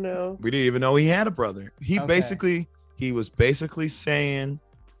don't. No. We didn't even know he had a brother. He Okay. was basically saying,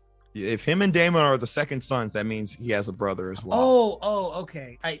 if him and Daemon are the second sons, that means he has a brother as well. Oh,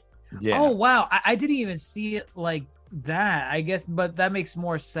 okay. Yeah. Oh wow, I didn't even see it like that. I guess, but that makes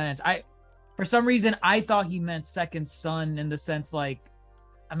more sense. For some reason, I thought he meant second son in the sense like,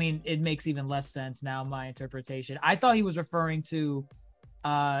 I mean, it makes even less sense now. My interpretation. I thought he was referring to,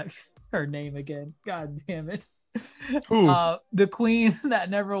 her name again. God damn it. Who? The queen that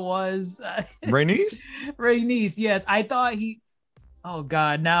never was. Rhaenys? Rhaenys. Yes, I thought he. Oh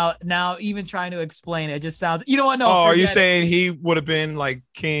God! Now, even trying to explain it just sounds. You know what? No. Oh, are you forget it. saying he would have been like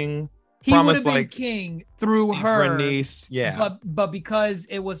king? He would promised, have been like, king through her? Rhaenys, yeah. But because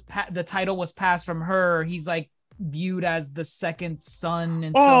it was the title was passed from her, he's like viewed as the second son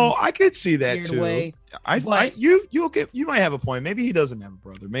in Oh, some I could see that weird too. way. You might have a point. Maybe he doesn't have a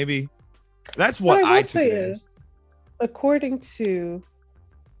brother. Maybe that's what I will took say it as. according to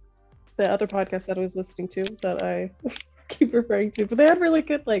the other podcast that I was listening to that I keep referring to, but they had really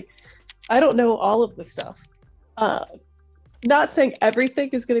good, like, I don't know all of the stuff. Not saying everything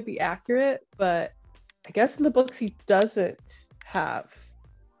is going to be accurate, but I guess in the books he's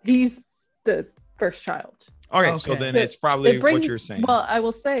the first child. Okay, so Okay. then it's probably It brings- what you're saying. Well, I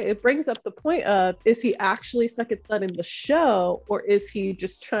will say it brings up the point of, is he actually second son in the show, or is he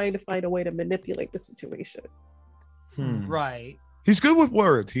just trying to find a way to manipulate the situation? Right. He's good with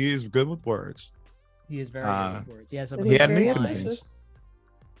words. He is good with words. He is very good with words. He has some And He he's had me very convinced. ambitious.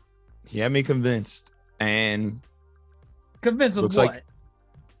 He had me convinced. And convinced with Looks what?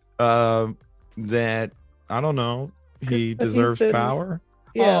 like- that, I don't know, he That he's deserves been- power.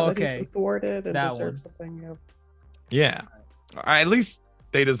 Yeah, Oh, that he's okay. been thwarted and That deserves something. Yeah. Yeah. At least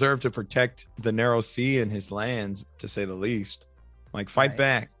they deserve to protect the narrow sea and his lands, to say the least. Like, fight Right.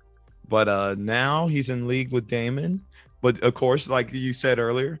 back. But now he's in league with Daemon. But of course, like you said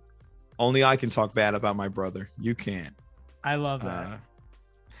earlier, only I can talk bad about my brother. You can't. I love that. Uh,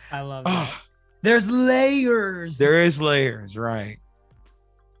 I love that. oh, There's layers. there is layers, right?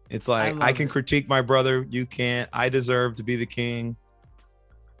 It's like I love can it. critique my brother. You can't. I deserve to be the king,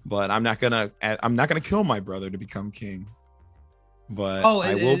 but I'm not gonna kill my brother to become king. But Oh,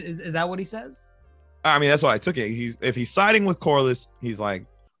 I will. is that what he says? I mean, that's why I took it. If he's siding with Corlys, he's like,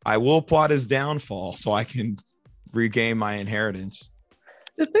 I will plot his downfall so I can regain my inheritance.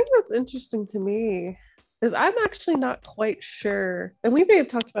 The thing that's interesting to me is I'm actually not quite sure, and we may have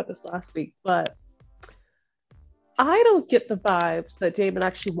talked about this last week, but I don't get the vibes that Daemon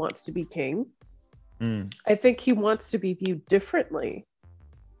actually wants to be king. Mm. I think he wants to be viewed differently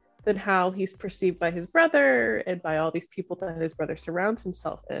than how he's perceived by his brother and by all these people that his brother surrounds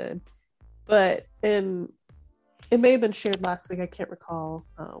himself in. But it may have been shared last week. I can't recall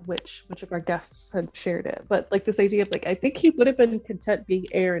which of our guests had shared it. But like this idea of like, I think he would have been content being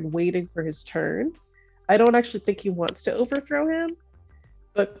heir and waiting for his turn. I don't actually think he wants to overthrow him,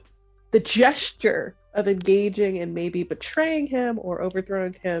 but the gesture of engaging and maybe betraying him or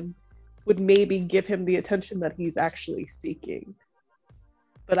overthrowing him would maybe give him the attention that he's actually seeking.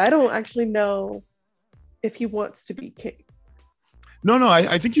 But I don't actually know if he wants to be king. No,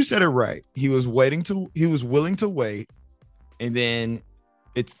 I think you said it right. He was willing to wait, and then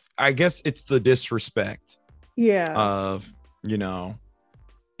I guess it's the disrespect Yeah. of,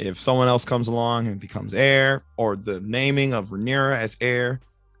 if someone else comes along and becomes heir, or the naming of Rhaenyra as heir,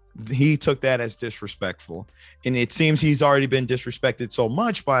 he took that as disrespectful. And it seems he's already been disrespected so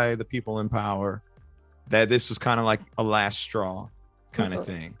much by the people in power that this was kind of like a last straw kind of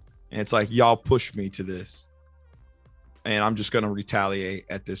thing. And it's like, y'all pushed me to this, and I'm just going to retaliate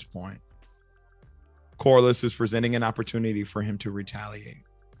at this point. Corlys is presenting an opportunity for him to retaliate.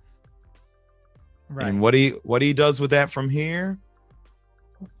 Right. And what he does with that from here,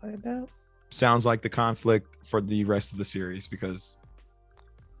 We'll find out. sounds like the conflict for the rest of the series, because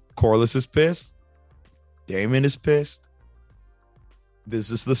Corlys is pissed, Daemon is pissed.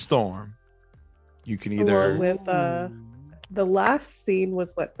 This is the storm. You can either Along with the last scene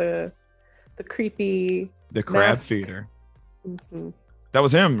was what the creepy. the crab mask. feeder. Mhm. That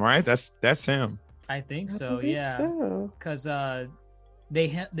was him, right? That's him. I think I so, believe yeah. so. Because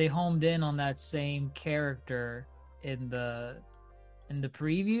they homed in on that same character in the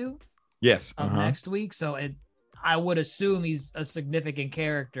preview Yes. of next week. So I would assume he's a significant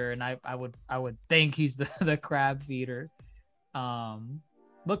character, and I would think he's the crab feeder.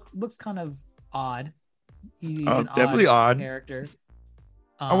 Looks kind of odd. He's an definitely odd. character.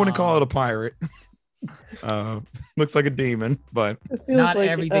 I wouldn't call it a pirate. Looks like a demon, but It feels Not like,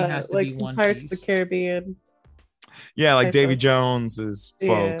 everything has to like be some One Pirates of Piece. the Caribbean. yeah, like Type Davy of- Jones's Yeah.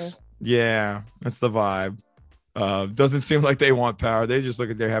 folks. Yeah, that's the vibe. Doesn't seem like they want power. They just look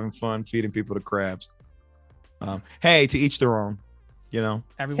like they're having fun feeding people to crabs. Hey, to each their own. Everyone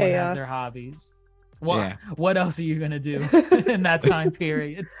has Chaos. their hobbies. What Yeah. what else are you gonna do in that time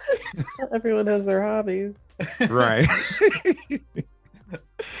period? Everyone has their hobbies. Right.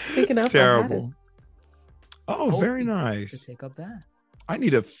 Speaking of Terrible. Oh, Oh, very to nice. take up that. I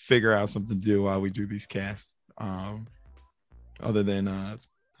need to figure out something to do while we do these casts. Other than I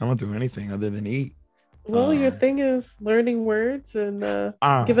don't do anything other than eat. Well, your Uh, thing is learning words and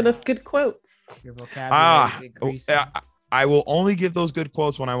Ah. giving us good quotes. Your vocabulary is Oh, increasing. I will only give those good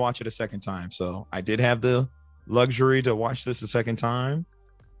quotes when I watch it a second time. So I did have the luxury to watch this a second time.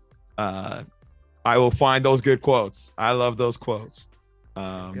 I will find those good quotes. I love those quotes.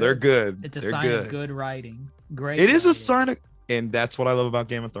 They're good. It's a They're sign good. of good writing. Great. It is a writing. sign of, and that's what I love about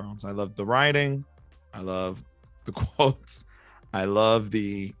Game of Thrones. I love the writing. I love the quotes. I love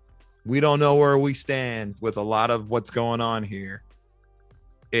we don't know where we stand with a lot of what's going on here.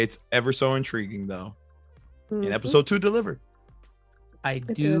 It's ever so intriguing though. And Mhm. episode 2 delivered. I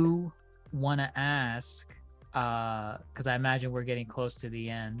did. do want to ask, because I imagine we're getting close to the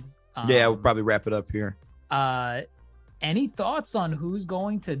end. Yeah, we'll probably wrap it up here. Any thoughts on who's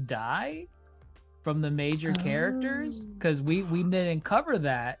going to die from the major characters? Oh. Because we didn't cover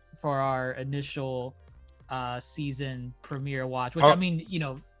that for our initial season premiere watch. Which Oh. I mean,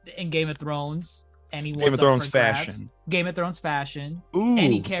 in Game of Thrones, anyone's Game of up Thrones for grabs. fashion. Game of Thrones fashion. Ooh,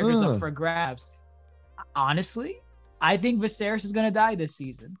 Any characters ugh. up for grabs. Honestly, I think Viserys is gonna die this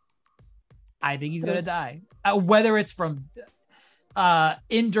season. I think he's gonna die. Whether it's from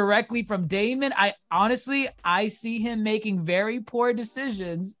indirectly from Daemon, I see him making very poor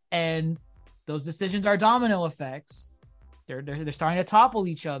decisions, and those decisions are domino effects. They're starting to topple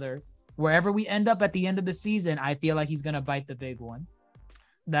each other. Wherever we end up at the end of the season, I feel like he's gonna bite the big one.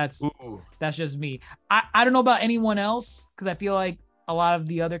 That's Ooh. just me. I don't know about anyone else, because I feel like a lot of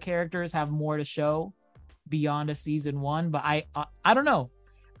the other characters have more to show beyond a season 1, but I don't know.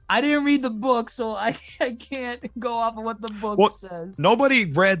 I didn't read the book, so I can't go off of what the book Well, says. Nobody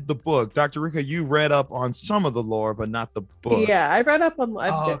read the book. Dr. Rika, you read up on some of the lore, but not the book. Yeah, I read up on.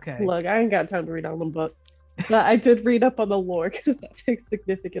 Okay. Look, I ain't got time to read all them books, but I did read up on the lore because that takes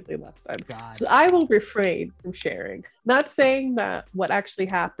significantly less time. God. So I will refrain from sharing. Not saying that what actually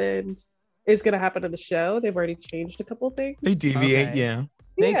happened is going to happen in the show. They've already changed a couple things. They deviate, Okay. yeah.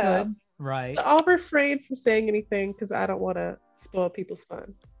 They Yeah. could, right? I'll refrain from saying anything because I don't want to spoil people's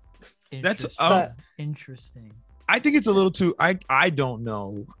fun. That's, Interesting. Interesting. I think it's a little too. I don't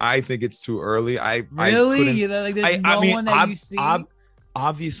know. I think it's too early. I Really? couldn't- Like, there's no one that you see.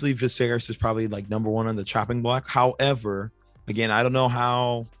 Obviously, Viserys is probably like number one on the chopping block. However, again, I don't know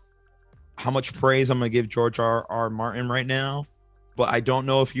how much praise I'm gonna give George R. Martin right now, but I don't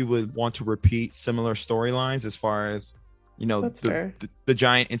know if you would want to repeat similar storylines as far as That's fair. the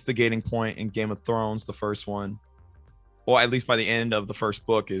giant instigating point in Game of Thrones, the first one, or at least by the end of the first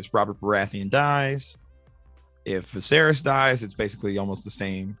book, is Robert Baratheon dies. If Viserys dies, it's basically almost the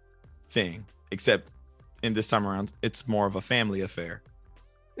same thing, except in this time around, it's more of a family affair.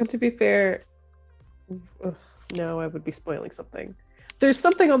 And to be fair, no, I would be spoiling something. There's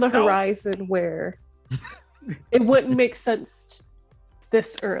something on the No. horizon where it wouldn't make sense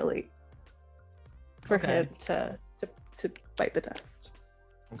this early for Okay. him to bite the dust.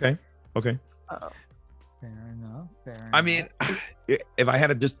 Okay. Fair enough. Fair enough. I mean, if I had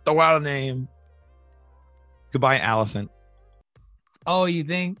to just throw out a name, goodbye, Allison. Oh, you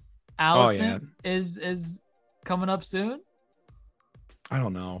think Allison yeah. is coming up soon? I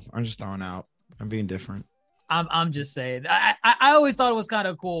don't know. I'm just throwing out. I'm being different. I'm just saying. I always thought it was kind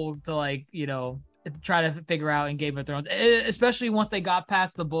of cool to, like, you know, to try to figure out in Game of Thrones, especially once they got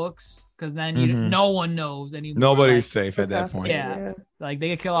past the books, because then Mhm. no one knows anymore. Nobody's like, safe at that point. Yeah. like they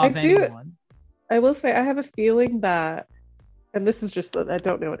could kill off I do- anyone. I will say I have a feeling that, and this is just that I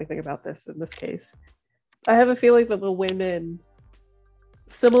don't know anything about this in this case. I have a feeling that the women,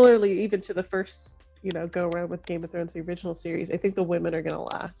 similarly even to the first, go around with Game of Thrones, the original series, I think the women are gonna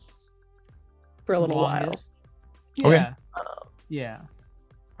last for a little Longest. Okay. Yeah. Yeah.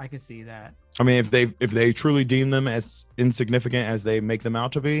 I could see that. I mean, if they truly deem them as insignificant as they make them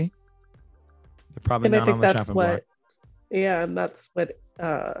out to be, they're probably And I not think on the that's chopping block. and that's what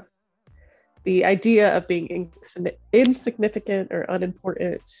the idea of being insignificant or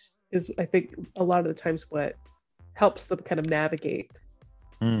unimportant is, I think, a lot of the times what helps them kind of navigate.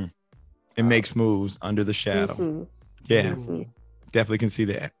 It makes moves under the shadow. Mhm. Yeah, Ooh. definitely can see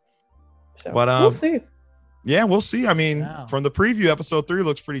that. So But, we'll see. Yeah, we'll see. I mean, Wow. from the preview, episode 3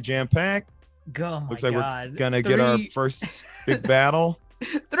 looks pretty jam packed. Oh my Looks like God. we're gonna get our 3 first big battle.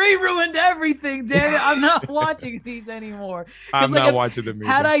 3 ruined everything, damn it. I'm not watching these anymore. I'm like, not if- watching them.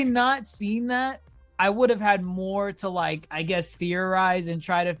 Had either. I not seen that, I would have had more to, like, I guess, theorize and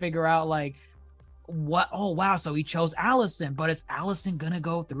try to figure out, like, what. Oh wow, so he chose Allison, but is Allison gonna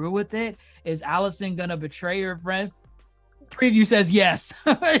go through with it? Is Allison gonna betray her friend? Preview says yes.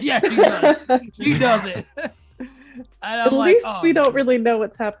 Yeah, she does. She does it. And I'm At like, least oh, we don't really know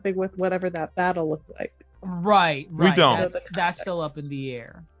what's happening with whatever that battle looked like. Right. We don't. That's still up in the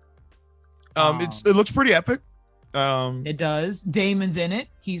air. It looks pretty epic. It does. Damon's in it.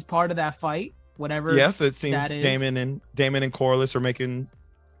 He's part of that fight. Whatever. Yes, it seems that is. Damon and Corlys are making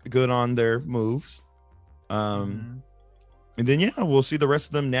good on their moves. Mhm. And then we'll see the rest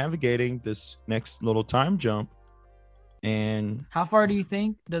of them navigating this next little time jump. And How far do you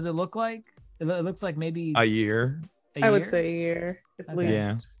think does it look like? It looks like maybe a year. a I would year? say a year at Okay. least.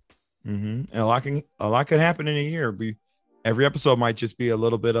 Yeah. And a lot can happen in a year. Every episode might just be a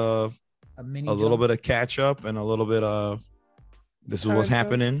little bit of catch up and a little bit of this is what's Time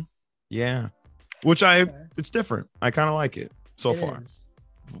jump. happening. Yeah. Which Okay. it's different. I kind of like it so It far. is.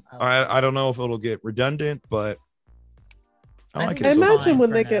 I like I don't know if it'll get redundant, but I I like think it. I So far. imagine fine when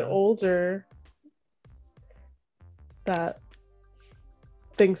for they get now. older, that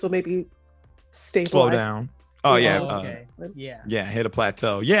things will maybe stabilize. Slow down. Oh yeah. Oh, okay. Yeah. Yeah, hit a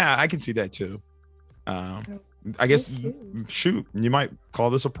plateau. Yeah, I can see that too. I guess We'll see. shoot, you might call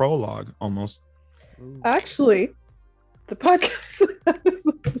this a prologue almost. Ooh. Actually, the podcast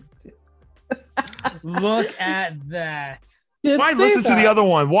Look at that. did Why say listen to the that. other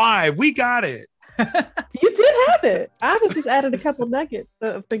one? Why? We got it. You did have it. I was just adding a couple nuggets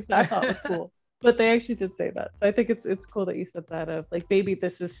of things that I thought was cool. But they actually did say that. So I think it's cool that you said that, of like, maybe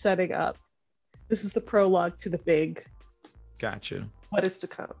this is setting up. This is the prologue to the big Gotcha. what is to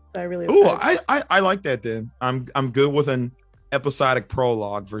come. So I really Ooh, appreciate I like that then. I'm good with an episodic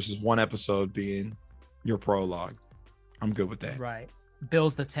prologue versus one episode being your prologue. I'm good with that. Right.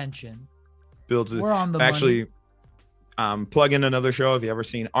 Builds the tension. Builds it. We're on the Actually, plug in another show. If you ever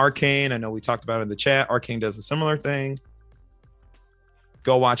seen Arcane, I know we talked about it in the chat. Arcane does a similar thing.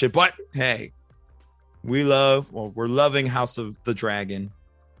 Go watch it. But hey, we're loving House of the Dragon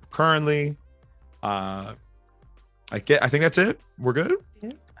currently. I think that's it. We're good.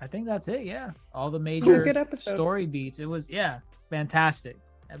 I think that's it. Yeah. All the Cool, major good episode. story beats. It was, fantastic.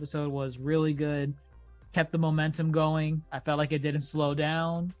 Episode was really good. Kept the momentum going. I felt like it didn't slow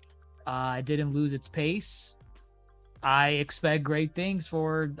down. It didn't lose its pace. I expect great things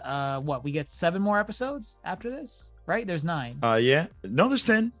for we get 7 more episodes after this, right? There's 9. Yeah. No, there's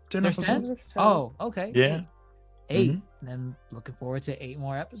 10. 10 There's episodes. 10? This time. Oh, okay. Yeah. 8. Mhm. Then looking forward to 8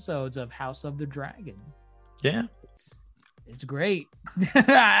 more episodes of House of the Dragon. Yeah. It's great.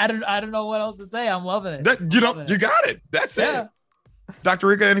 I don't know what else to say. I'm loving it. Loving You it. got it. That's Yeah. it. Dr.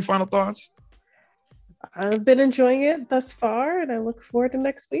 Rika, any final thoughts? I've been enjoying it thus far, and I look forward to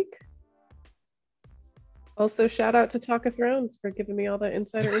next week. Also, shout out to Talk of Thrones for giving me all the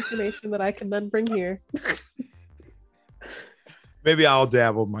insider information that I can then bring here. Maybe I'll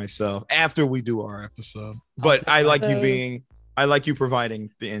dabble myself after we do our episode. But I like you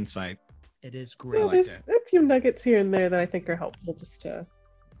providing the insight. It is Well, great. like there's that. a few nuggets here and there that I think are helpful just to,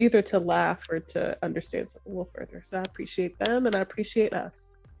 either to laugh or to understand something a little further. So I appreciate them and I appreciate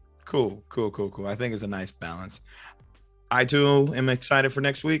us. Cool. I think it's a nice balance. I too am excited for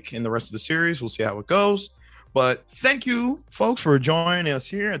next week and the rest of the series. We'll see how it goes. But thank you, folks, for joining us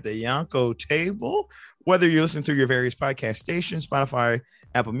here at the Yonko table. Whether you're listening through your various podcast stations, Spotify,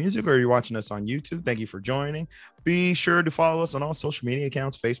 Apple Music, or you're watching us on YouTube, thank you for joining. Be sure to follow us on all social media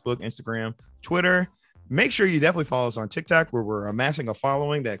accounts, Facebook, Instagram, Twitter. Make sure you definitely follow us on TikTok, where we're amassing a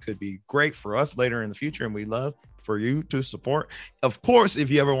following that could be great for us later in the future, and we love for you to support. Of course, if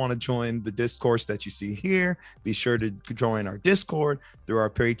you ever want to join the discourse that you see here, be sure to join our Discord through our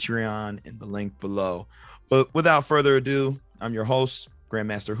Patreon in the link below. But without further ado, I'm your host,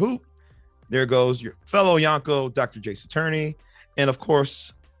 Grandmaster Hoop. There goes your fellow Yonko, Dr. Jason Turney, and of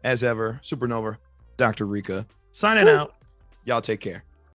course, as ever, Supernova, Dr. Rika. Signing out. Y'all take care.